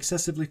 lunacy, and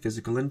excessively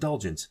physical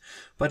indulgence.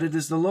 But it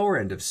is the lower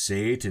end of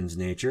Satan's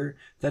nature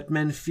that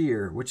men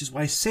fear, which is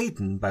why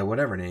Satan, by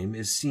whatever name,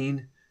 is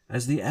seen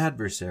as the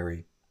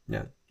adversary.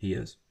 Yeah, he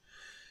is.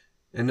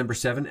 And number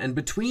seven, and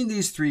between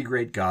these three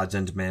great gods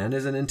and man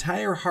is an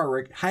entire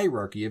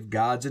hierarchy of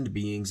gods and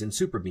beings and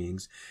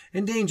superbeings,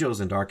 and angels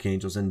and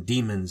archangels and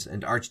demons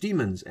and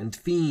archdemons and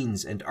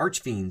fiends and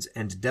archfiends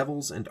and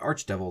devils and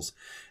archdevils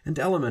and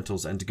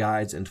elementals and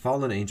guides and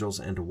fallen angels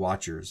and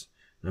watchers.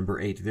 Number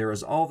eight, there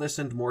is all this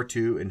and more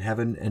too in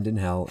heaven and in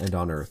hell and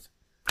on earth.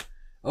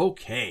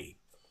 Okay.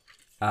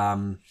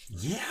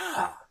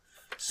 Yeah.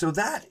 So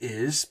that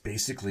is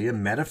basically a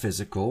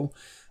metaphysical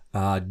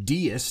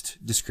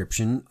deist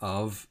description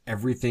of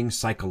everything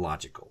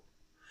psychological.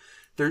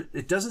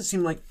 It doesn't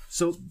seem like,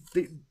 so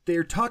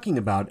they're talking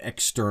about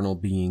external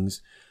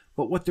beings,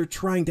 but what they're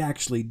trying to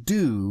actually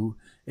do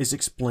is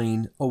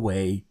explain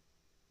away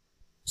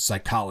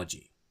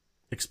psychology,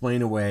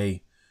 explain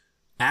away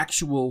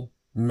actual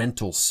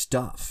mental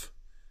stuff,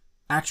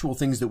 actual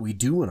things that we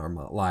do in our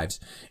lives.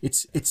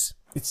 It's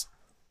at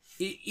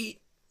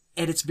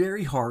its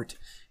very heart,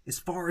 as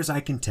far as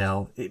I can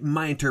tell,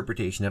 my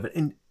interpretation of it,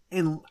 and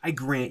I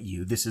grant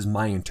you, this is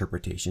my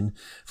interpretation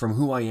from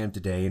who I am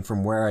today and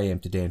from where I am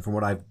today and from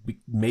what I've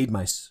made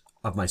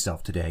of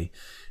myself today.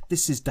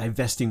 This is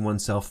divesting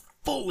oneself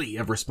fully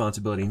of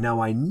responsibility.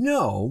 Now, I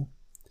know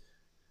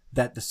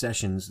that the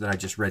sessions that I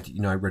just read,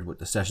 I read what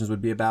the sessions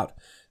would be about.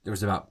 There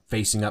was about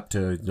facing up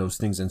to those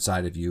things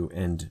inside of you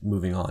and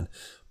moving on.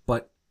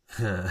 But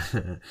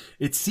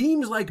it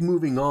seems like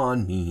moving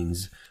on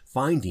means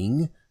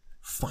finding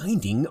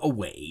a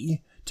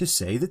way to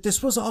say that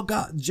this was all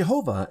God,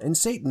 Jehovah and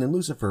Satan and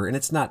Lucifer, and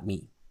it's not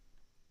me.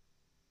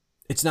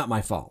 It's not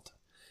my fault.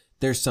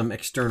 There's some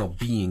external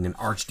being, an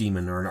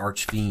archdemon or an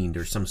archfiend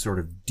or some sort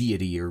of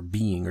deity or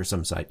being or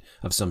some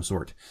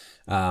sort.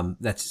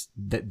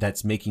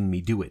 That's making me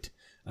do it.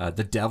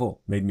 The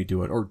devil made me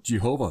do it, or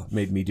Jehovah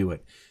made me do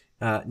it.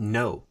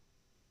 No,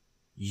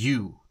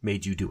 you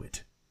made you do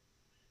it.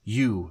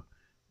 You,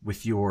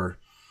 with your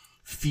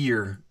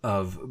fear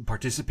of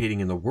participating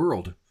in the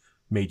world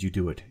made you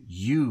do it.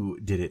 You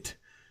did it,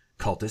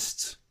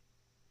 cultists,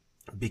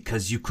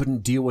 because you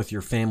couldn't deal with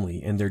your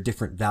family and their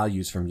different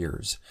values from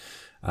yours.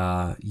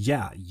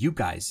 You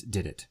guys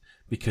did it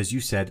because you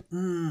said,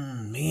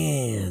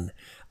 man,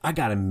 I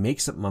got to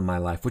make something of my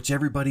life, which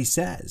everybody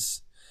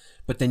says.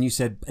 But then you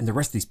said, and the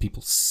rest of these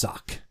people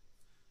suck.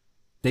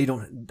 They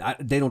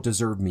don't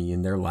deserve me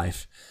in their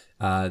life.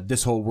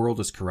 This whole world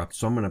is corrupt.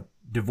 So I'm going to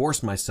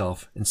divorce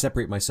myself and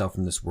separate myself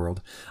from this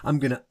world. I'm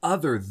going to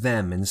other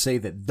them and say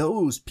that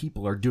those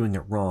people are doing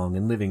it wrong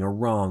and living a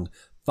wrong,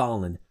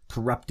 fallen,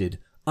 corrupted,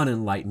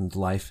 unenlightened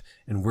life.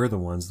 And we're the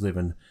ones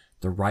living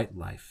the right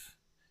life.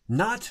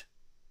 Not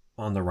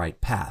on the right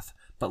path,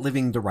 but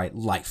living the right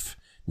life.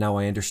 Now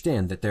I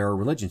understand that there are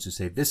religions who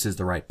say this is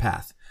the right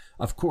path.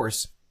 Of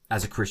course,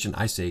 as a Christian,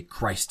 I say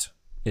Christ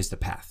is the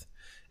path.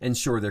 And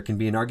sure, there can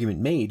be an argument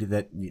made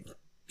that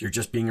you're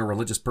just being a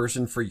religious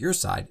person for your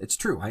side. It's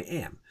true, I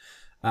am.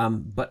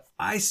 But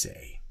I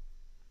say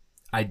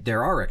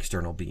there are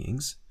external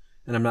beings,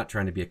 and I'm not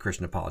trying to be a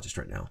Christian apologist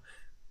right now,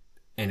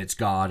 and it's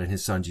God and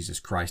his son, Jesus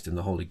Christ, and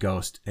the Holy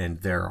Ghost,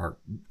 and there are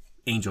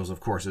angels, of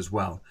course, as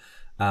well.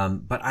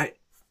 But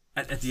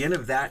at the end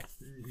of that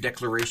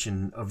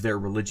declaration of their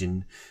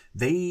religion,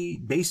 they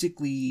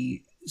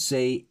basically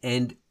say,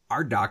 and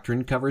our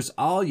doctrine covers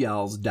all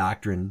y'all's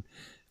doctrine,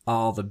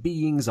 all the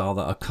beings, all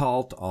the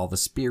occult, all the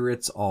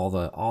spirits, all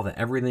the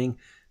everything.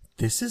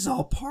 This is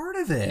all part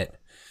of it.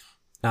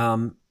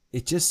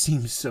 It just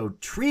seems so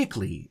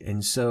trickly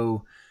and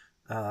so,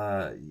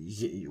 we're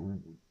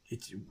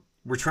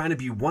trying to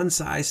be one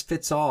size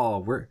fits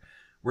all.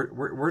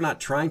 We're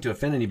not trying to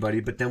offend anybody,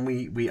 but then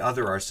we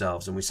other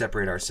ourselves and we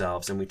separate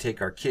ourselves and we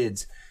take our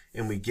kids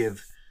and we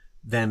give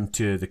them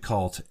to the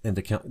cult and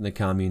the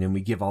commune, and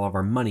we give all of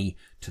our money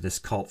to this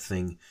cult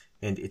thing,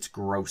 and it's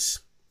gross.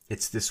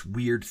 It's this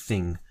weird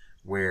thing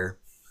where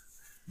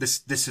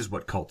this is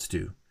what cults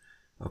do.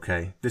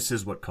 Okay? This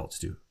is what cults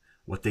do.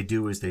 What they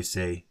do is they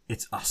say,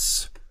 it's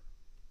us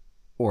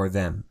or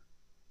them.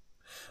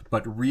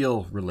 But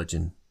real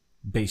religion,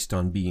 based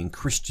on being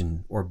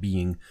Christian or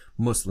being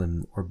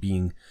Muslim or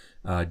being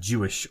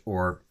Jewish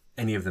or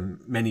any of the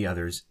many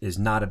others, is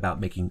not about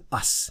making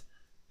us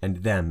and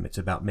them. It's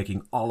about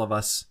making all of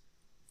us,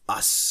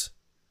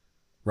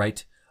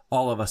 right?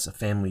 All of us a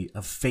family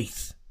of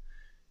faith.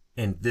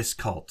 And this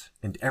cult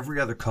and every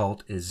other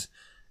cult is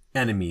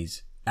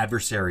enemies,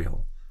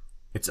 adversarial.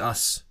 It's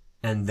us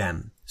and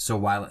them. So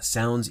while it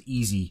sounds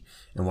easy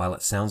and while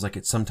it sounds like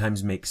it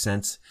sometimes makes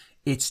sense,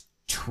 it's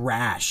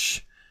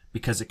trash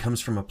because it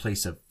comes from a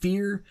place of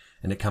fear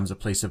and it comes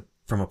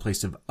from a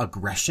place of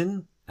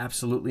aggression,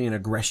 absolutely an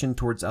aggression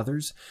towards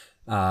others.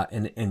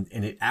 And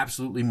it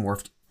absolutely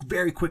morphed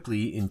very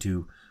quickly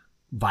into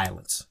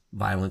violence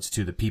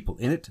to the people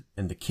in it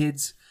and the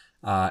kids,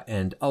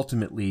 and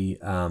ultimately,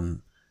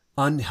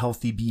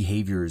 unhealthy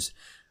behaviors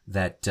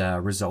that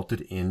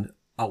resulted in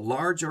a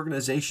large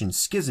organization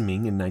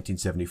schisming in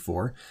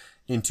 1974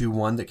 into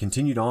one that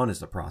continued on as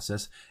the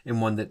process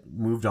and one that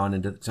moved on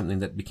into something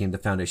that became the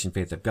Foundation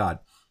Faith of God,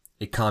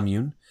 a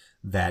commune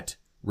that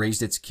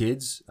raised its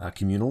kids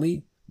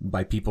communally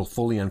by people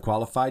fully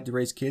unqualified to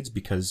raise kids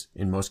because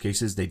in most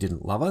cases they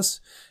didn't love us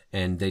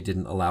and they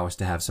didn't allow us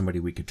to have somebody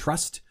we could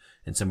trust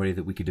and somebody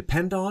that we could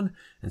depend on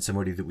and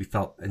somebody that we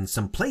felt in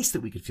some place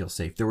that we could feel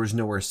safe. There was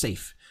nowhere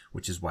safe,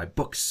 which is why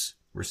books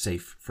were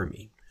safe for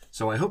me.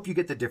 So I hope you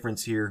get the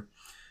difference here.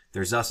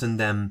 There's us and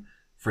them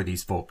for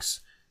these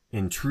folks.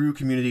 In true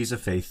communities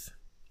of faith,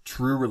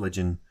 true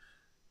religion,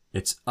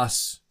 it's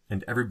us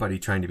and everybody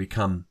trying to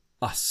become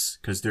us,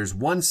 because there's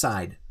one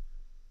side,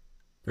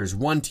 there's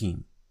one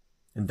team,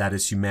 and that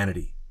is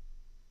humanity,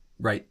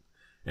 right?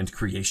 And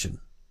creation.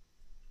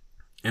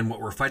 And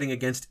what we're fighting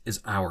against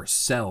is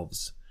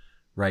ourselves,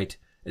 right?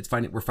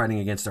 We're fighting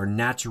against our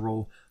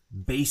natural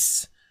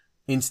base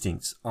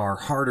instincts, our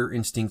harder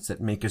instincts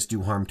that make us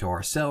do harm to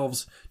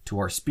ourselves, to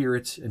our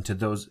spirits, and to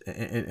those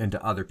and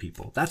to other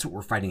people. That's what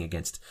we're fighting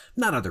against,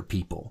 not other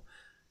people.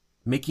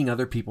 Making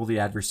other people the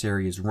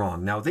adversary is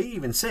wrong. Now, they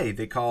even say,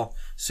 they call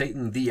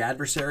Satan the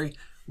adversary.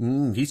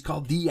 He's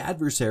called the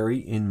adversary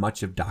in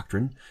much of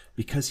doctrine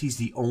because he's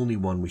the only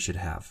one we should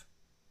have.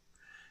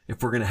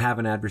 If we're going to have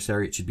an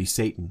adversary, it should be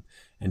Satan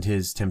and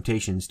his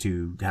temptations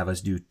to have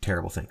us do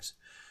terrible things.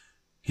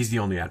 He's the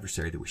only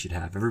adversary that we should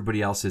have.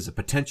 Everybody else is a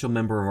potential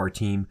member of our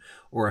team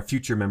or a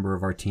future member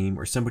of our team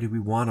or somebody we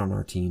want on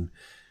our team.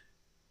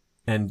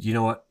 And you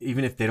know what?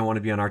 Even if they don't want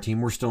to be on our team,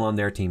 we're still on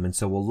their team. And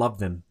so we'll love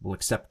them. We'll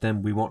accept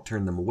them. We won't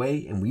turn them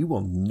away, and we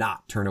will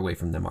not turn away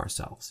from them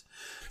ourselves.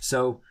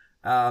 So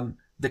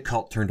the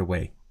cult turned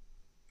away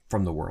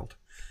from the world,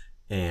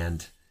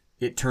 and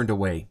it turned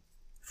away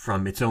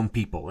from its own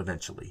people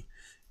eventually.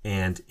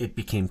 And it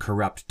became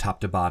corrupt top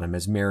to bottom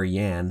as Mary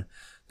Ann,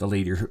 the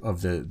leader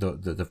of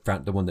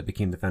the one that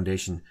became the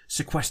foundation,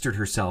 sequestered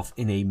herself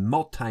in a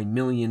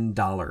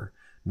multi-million-dollar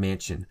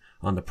mansion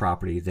on the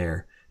property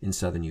there in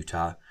southern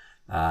Utah,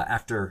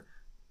 after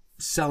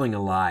selling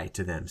a lie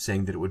to them,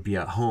 saying that it would be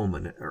a home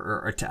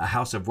or a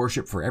house of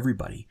worship for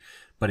everybody.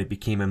 but it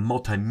became a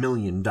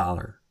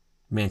multi-million-dollar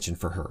mansion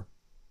for her.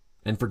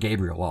 And for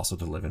Gabriel also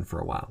to live in for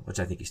a while, which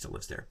I think he still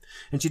lives there.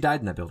 And she died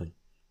in that building.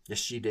 Yes,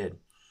 she did.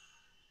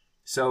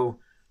 So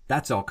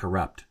that's all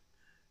corrupt.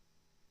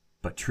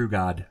 But true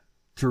God,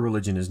 true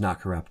religion is not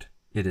corrupt.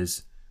 It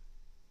is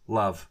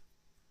love.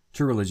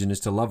 True religion is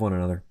to love one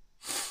another.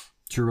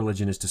 True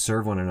religion is to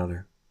serve one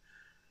another.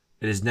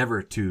 It is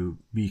never to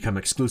become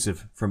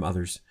exclusive from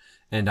others.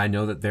 And I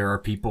know that there are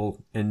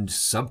people and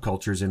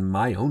subcultures in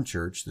my own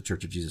church, the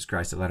Church of Jesus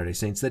Christ of Latter-day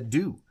Saints, that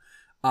do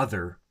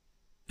other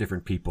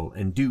different people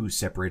and do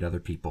separate other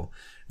people.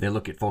 They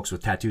look at folks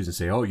with tattoos and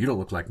say, oh, you don't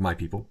look like my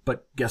people.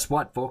 But guess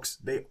what, folks?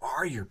 They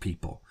are your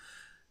people.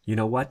 You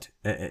know what?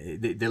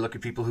 They look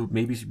at people who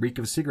maybe reek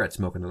of cigarette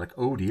smoke and they're like,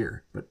 oh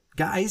dear. But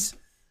guys,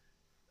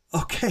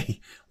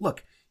 okay,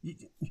 look,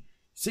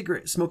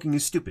 cigarette smoking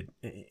is stupid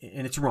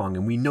and it's wrong.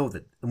 And we know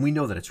that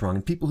it's wrong.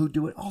 And people who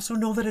do it also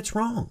know that it's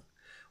wrong.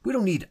 They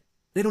don't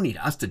need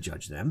us to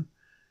judge them.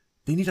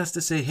 They need us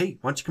to say, hey,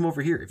 why don't you come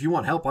over here? If you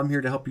want help, I'm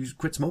here to help you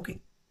quit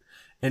smoking.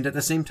 And at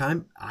the same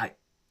time,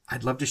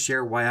 I'd love to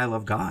share why I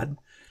love God.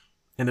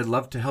 And I'd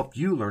love to help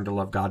you learn to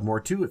love God more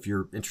too, if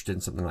you're interested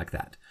in something like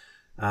that.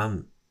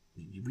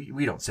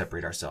 We don't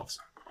separate ourselves.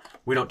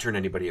 We don't turn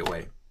anybody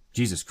away.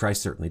 Jesus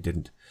Christ certainly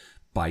didn't.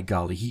 By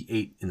golly, he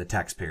ate in the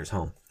taxpayer's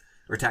home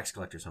or tax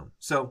collector's home.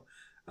 So,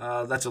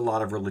 that's a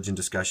lot of religion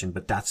discussion,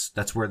 but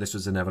that's where this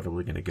was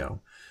inevitably going to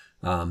go.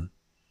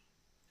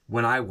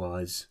 When I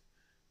was,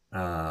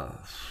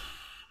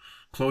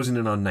 closing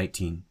in on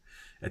 19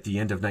 at the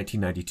end of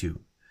 1992,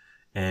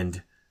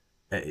 and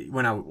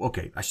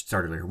I should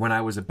start earlier. When I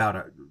was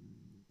about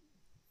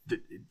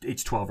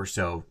age 12 or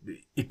so,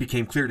 it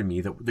became clear to me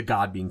that the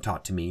God being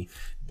taught to me,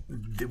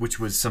 which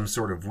was some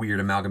sort of weird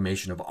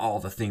amalgamation of all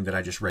the thing that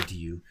I just read to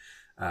you,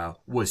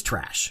 was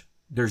trash.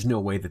 There's no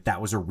way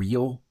that was a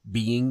real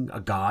being, a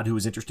God who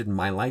was interested in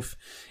my life.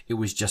 It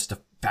was just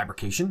a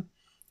fabrication.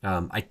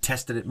 I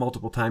tested it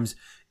multiple times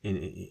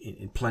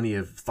in plenty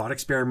of thought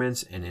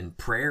experiments and in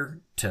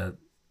prayer to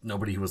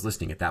nobody who was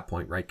listening at that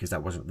point, right? Because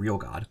that wasn't real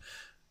God.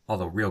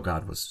 Although real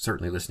God was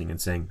certainly listening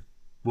and saying,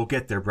 we'll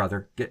get there,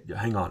 brother.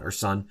 Hang on, or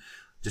son.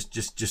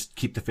 Just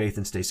keep the faith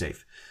and stay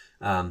safe.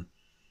 I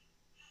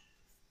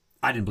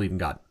didn't believe in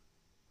God.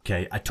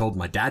 Okay. I told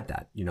my dad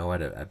that,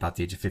 at about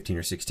the age of 15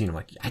 or 16, I'm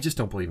like, I just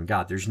don't believe in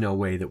God. There's no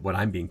way that what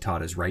I'm being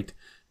taught is right.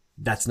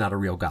 That's not a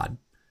real God.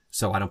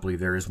 So I don't believe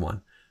there is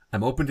one.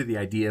 I'm open to the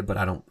idea, but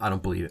I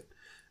don't believe it.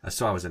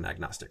 So I was an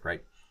agnostic,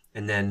 right?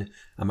 And then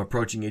I'm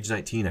approaching age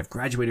 19. I've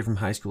graduated from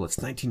high school. It's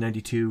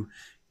 1992.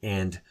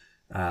 And,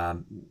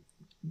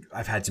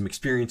 I've had some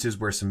experiences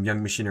where some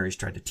young missionaries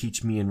tried to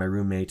teach me and my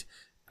roommate.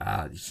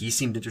 He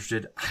seemed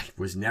interested. I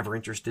was never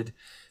interested,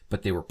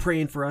 but they were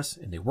praying for us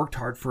and they worked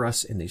hard for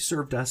us and they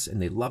served us and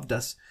they loved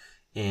us.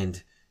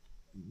 And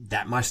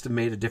that must have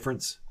made a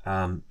difference.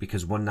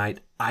 Because one night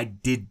I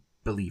did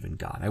believe in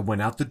God. I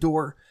went out the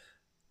door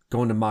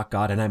going to mock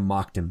God and I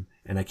mocked him.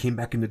 And I came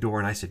back in the door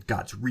and I said,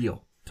 God's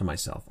real, to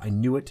myself. I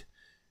knew it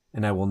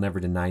and I will never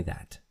deny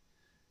that.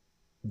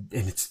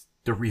 And it's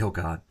the real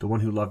God, the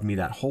one who loved me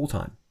that whole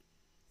time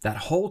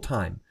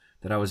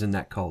that I was in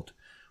that cult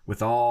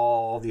with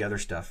all the other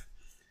stuff.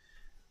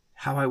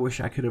 How I wish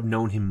I could have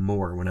known him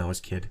more when I was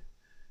a kid.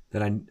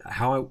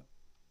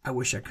 I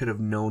wish I could have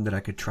known that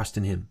I could trust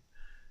in him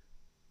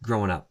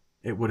growing up.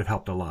 It would have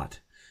helped a lot.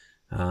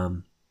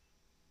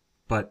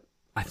 But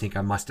I think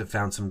I must have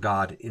found some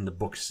God in the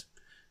books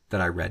that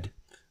I read.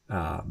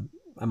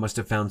 I must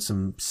have found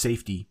some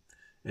safety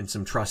and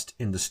some trust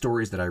in the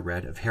stories that I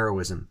read of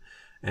heroism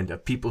and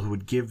of people who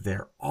would give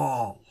their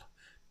all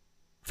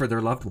for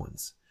their loved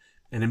ones.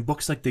 And in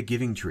books like The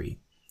Giving Tree,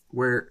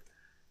 where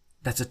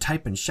that's a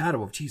type and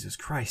shadow of Jesus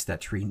Christ,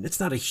 that tree. It's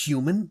not a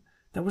human.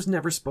 That was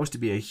never supposed to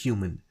be a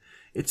human.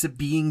 It's a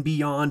being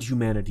beyond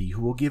humanity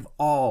who will give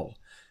all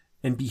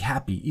and be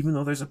happy, even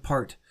though there's a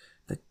part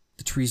that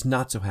the tree's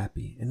not so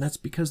happy. And that's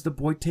because the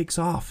boy takes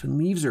off and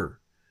leaves her.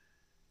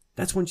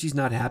 That's when she's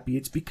not happy.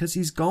 It's because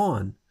he's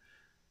gone.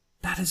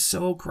 That is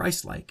so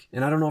Christ-like.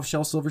 And I don't know if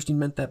Shel Silverstein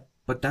meant that,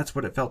 but that's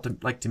what it felt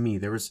like to me.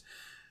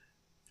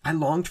 I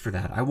longed for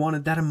that. I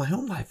wanted that in my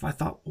own life. I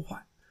thought,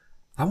 what?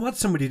 I want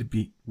somebody to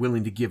be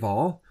willing to give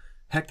all.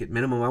 Heck, at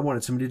minimum, I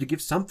wanted somebody to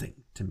give something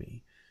to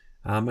me.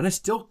 And I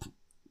still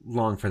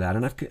long for that.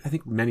 And I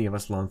think many of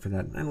us long for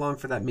that. And I long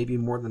for that maybe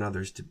more than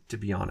others, to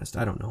be honest.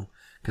 I don't know,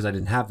 because I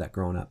didn't have that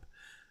growing up.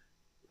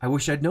 I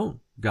wish I'd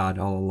known God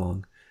all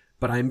along.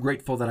 But I am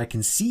grateful that I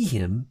can see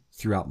him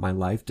throughout my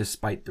life,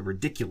 despite the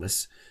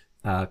ridiculous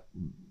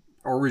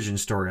origin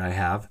story I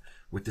have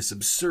with this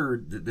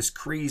absurd, this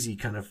crazy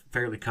kind of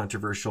fairly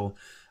controversial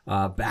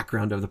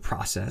background of the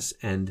process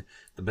and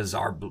the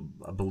bizarre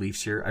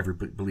beliefs here. Every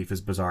belief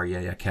is bizarre.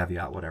 Yeah,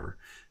 caveat, whatever.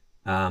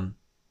 I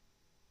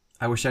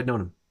wish I'd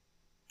known him,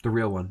 the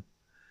real one.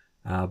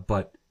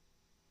 But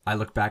I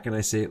look back and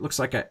I say, it looks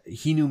like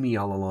he knew me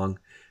all along,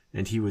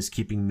 and he was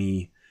keeping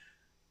me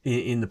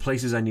in the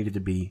places I needed to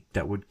be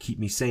that would keep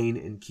me sane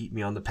and keep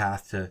me on the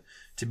path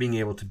to being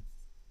able to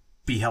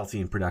be healthy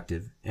and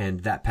productive.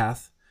 And that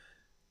path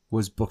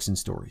was books and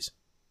stories.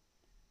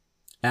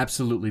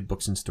 absolutely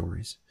books and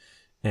stories.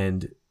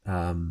 And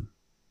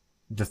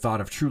the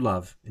thought of true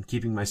love and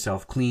keeping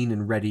myself clean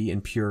and ready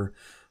and pure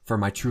for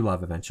my true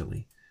love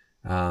eventually.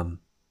 And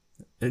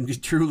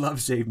true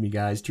love saved me,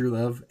 guys. True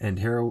love and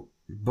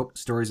book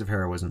stories of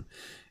heroism.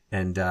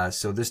 And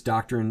so this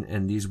doctrine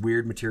and these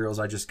weird materials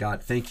I just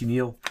got, thank you,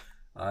 Neil.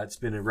 It's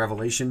been a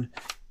revelation.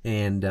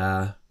 And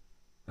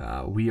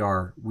we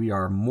are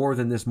more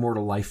than this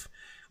mortal life.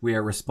 We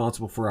are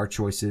responsible for our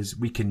choices.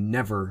 We can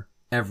never,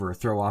 ever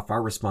throw off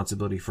our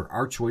responsibility for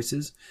our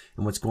choices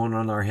and what's going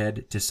on in our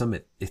head to some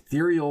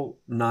ethereal,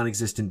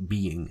 non-existent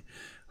being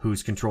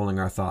who's controlling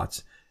our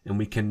thoughts. And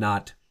we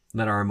cannot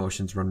let our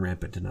emotions run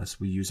rampant in us.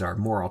 We use our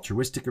more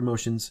altruistic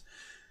emotions,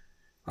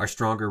 our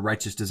stronger,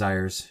 righteous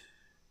desires,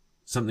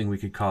 something we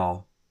could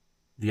call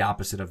the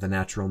opposite of the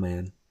natural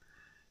man,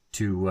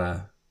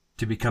 to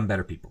become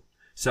better people.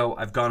 So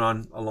I've gone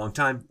on a long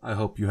time. I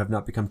hope you have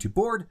not become too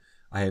bored.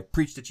 I have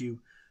preached at you,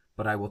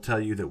 but I will tell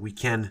you that we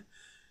can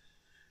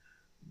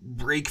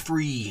break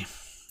free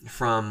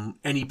from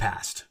any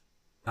past.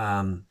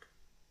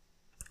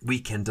 We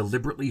can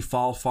deliberately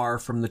fall far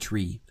from the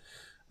tree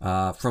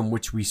from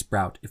which we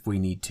sprout if we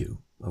need to,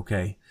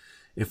 okay?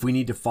 If we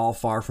need to fall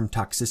far from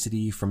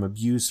toxicity, from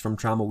abuse, from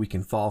trauma, we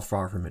can fall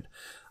far from it.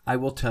 I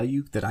will tell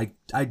you that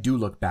I do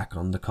look back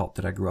on the cult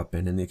that I grew up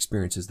in and the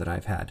experiences that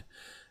I've had,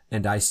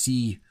 and I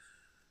see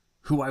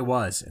who I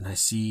was, and I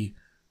see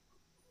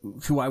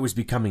who I was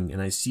becoming,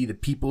 and I see the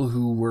people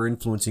who were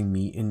influencing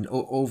me in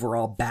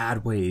overall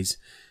bad ways.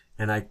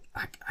 And I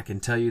can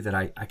tell you that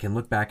I can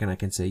look back and I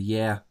can say,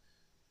 yeah,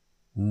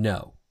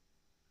 no,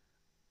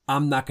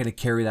 I'm not going to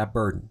carry that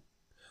burden.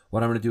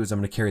 What I'm going to do is I'm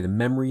going to carry the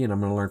memory and I'm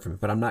going to learn from it,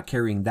 but I'm not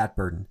carrying that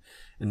burden.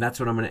 And that's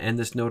what I'm going to end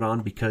this note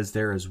on, because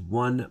there is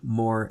one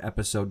more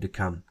episode to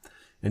come,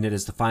 and it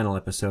is the final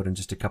episode in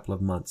just a couple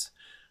of months.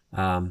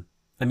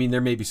 I mean,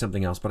 there may be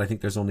something else, but I think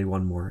there's only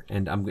one more,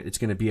 and it's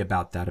going to be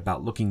about that,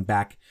 about looking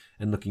back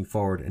and looking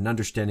forward and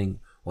understanding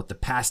what the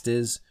past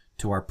is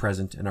to our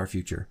present and our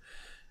future.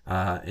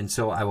 And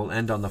so I will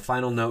end on the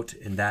final note,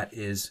 and that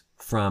is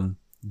from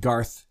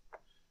Garth,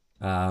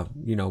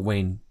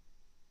 Wayne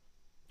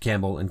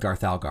Campbell and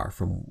Garth Algar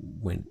from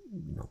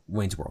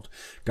Wayne's World.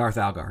 Garth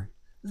Algar,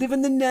 live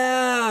in the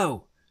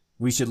now.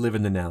 We should live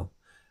in the now.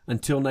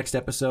 Until next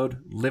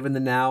episode, live in the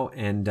now,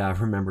 and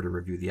remember to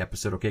review the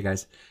episode. Okay,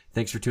 guys?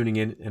 Thanks for tuning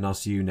in, and I'll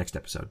see you next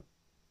episode.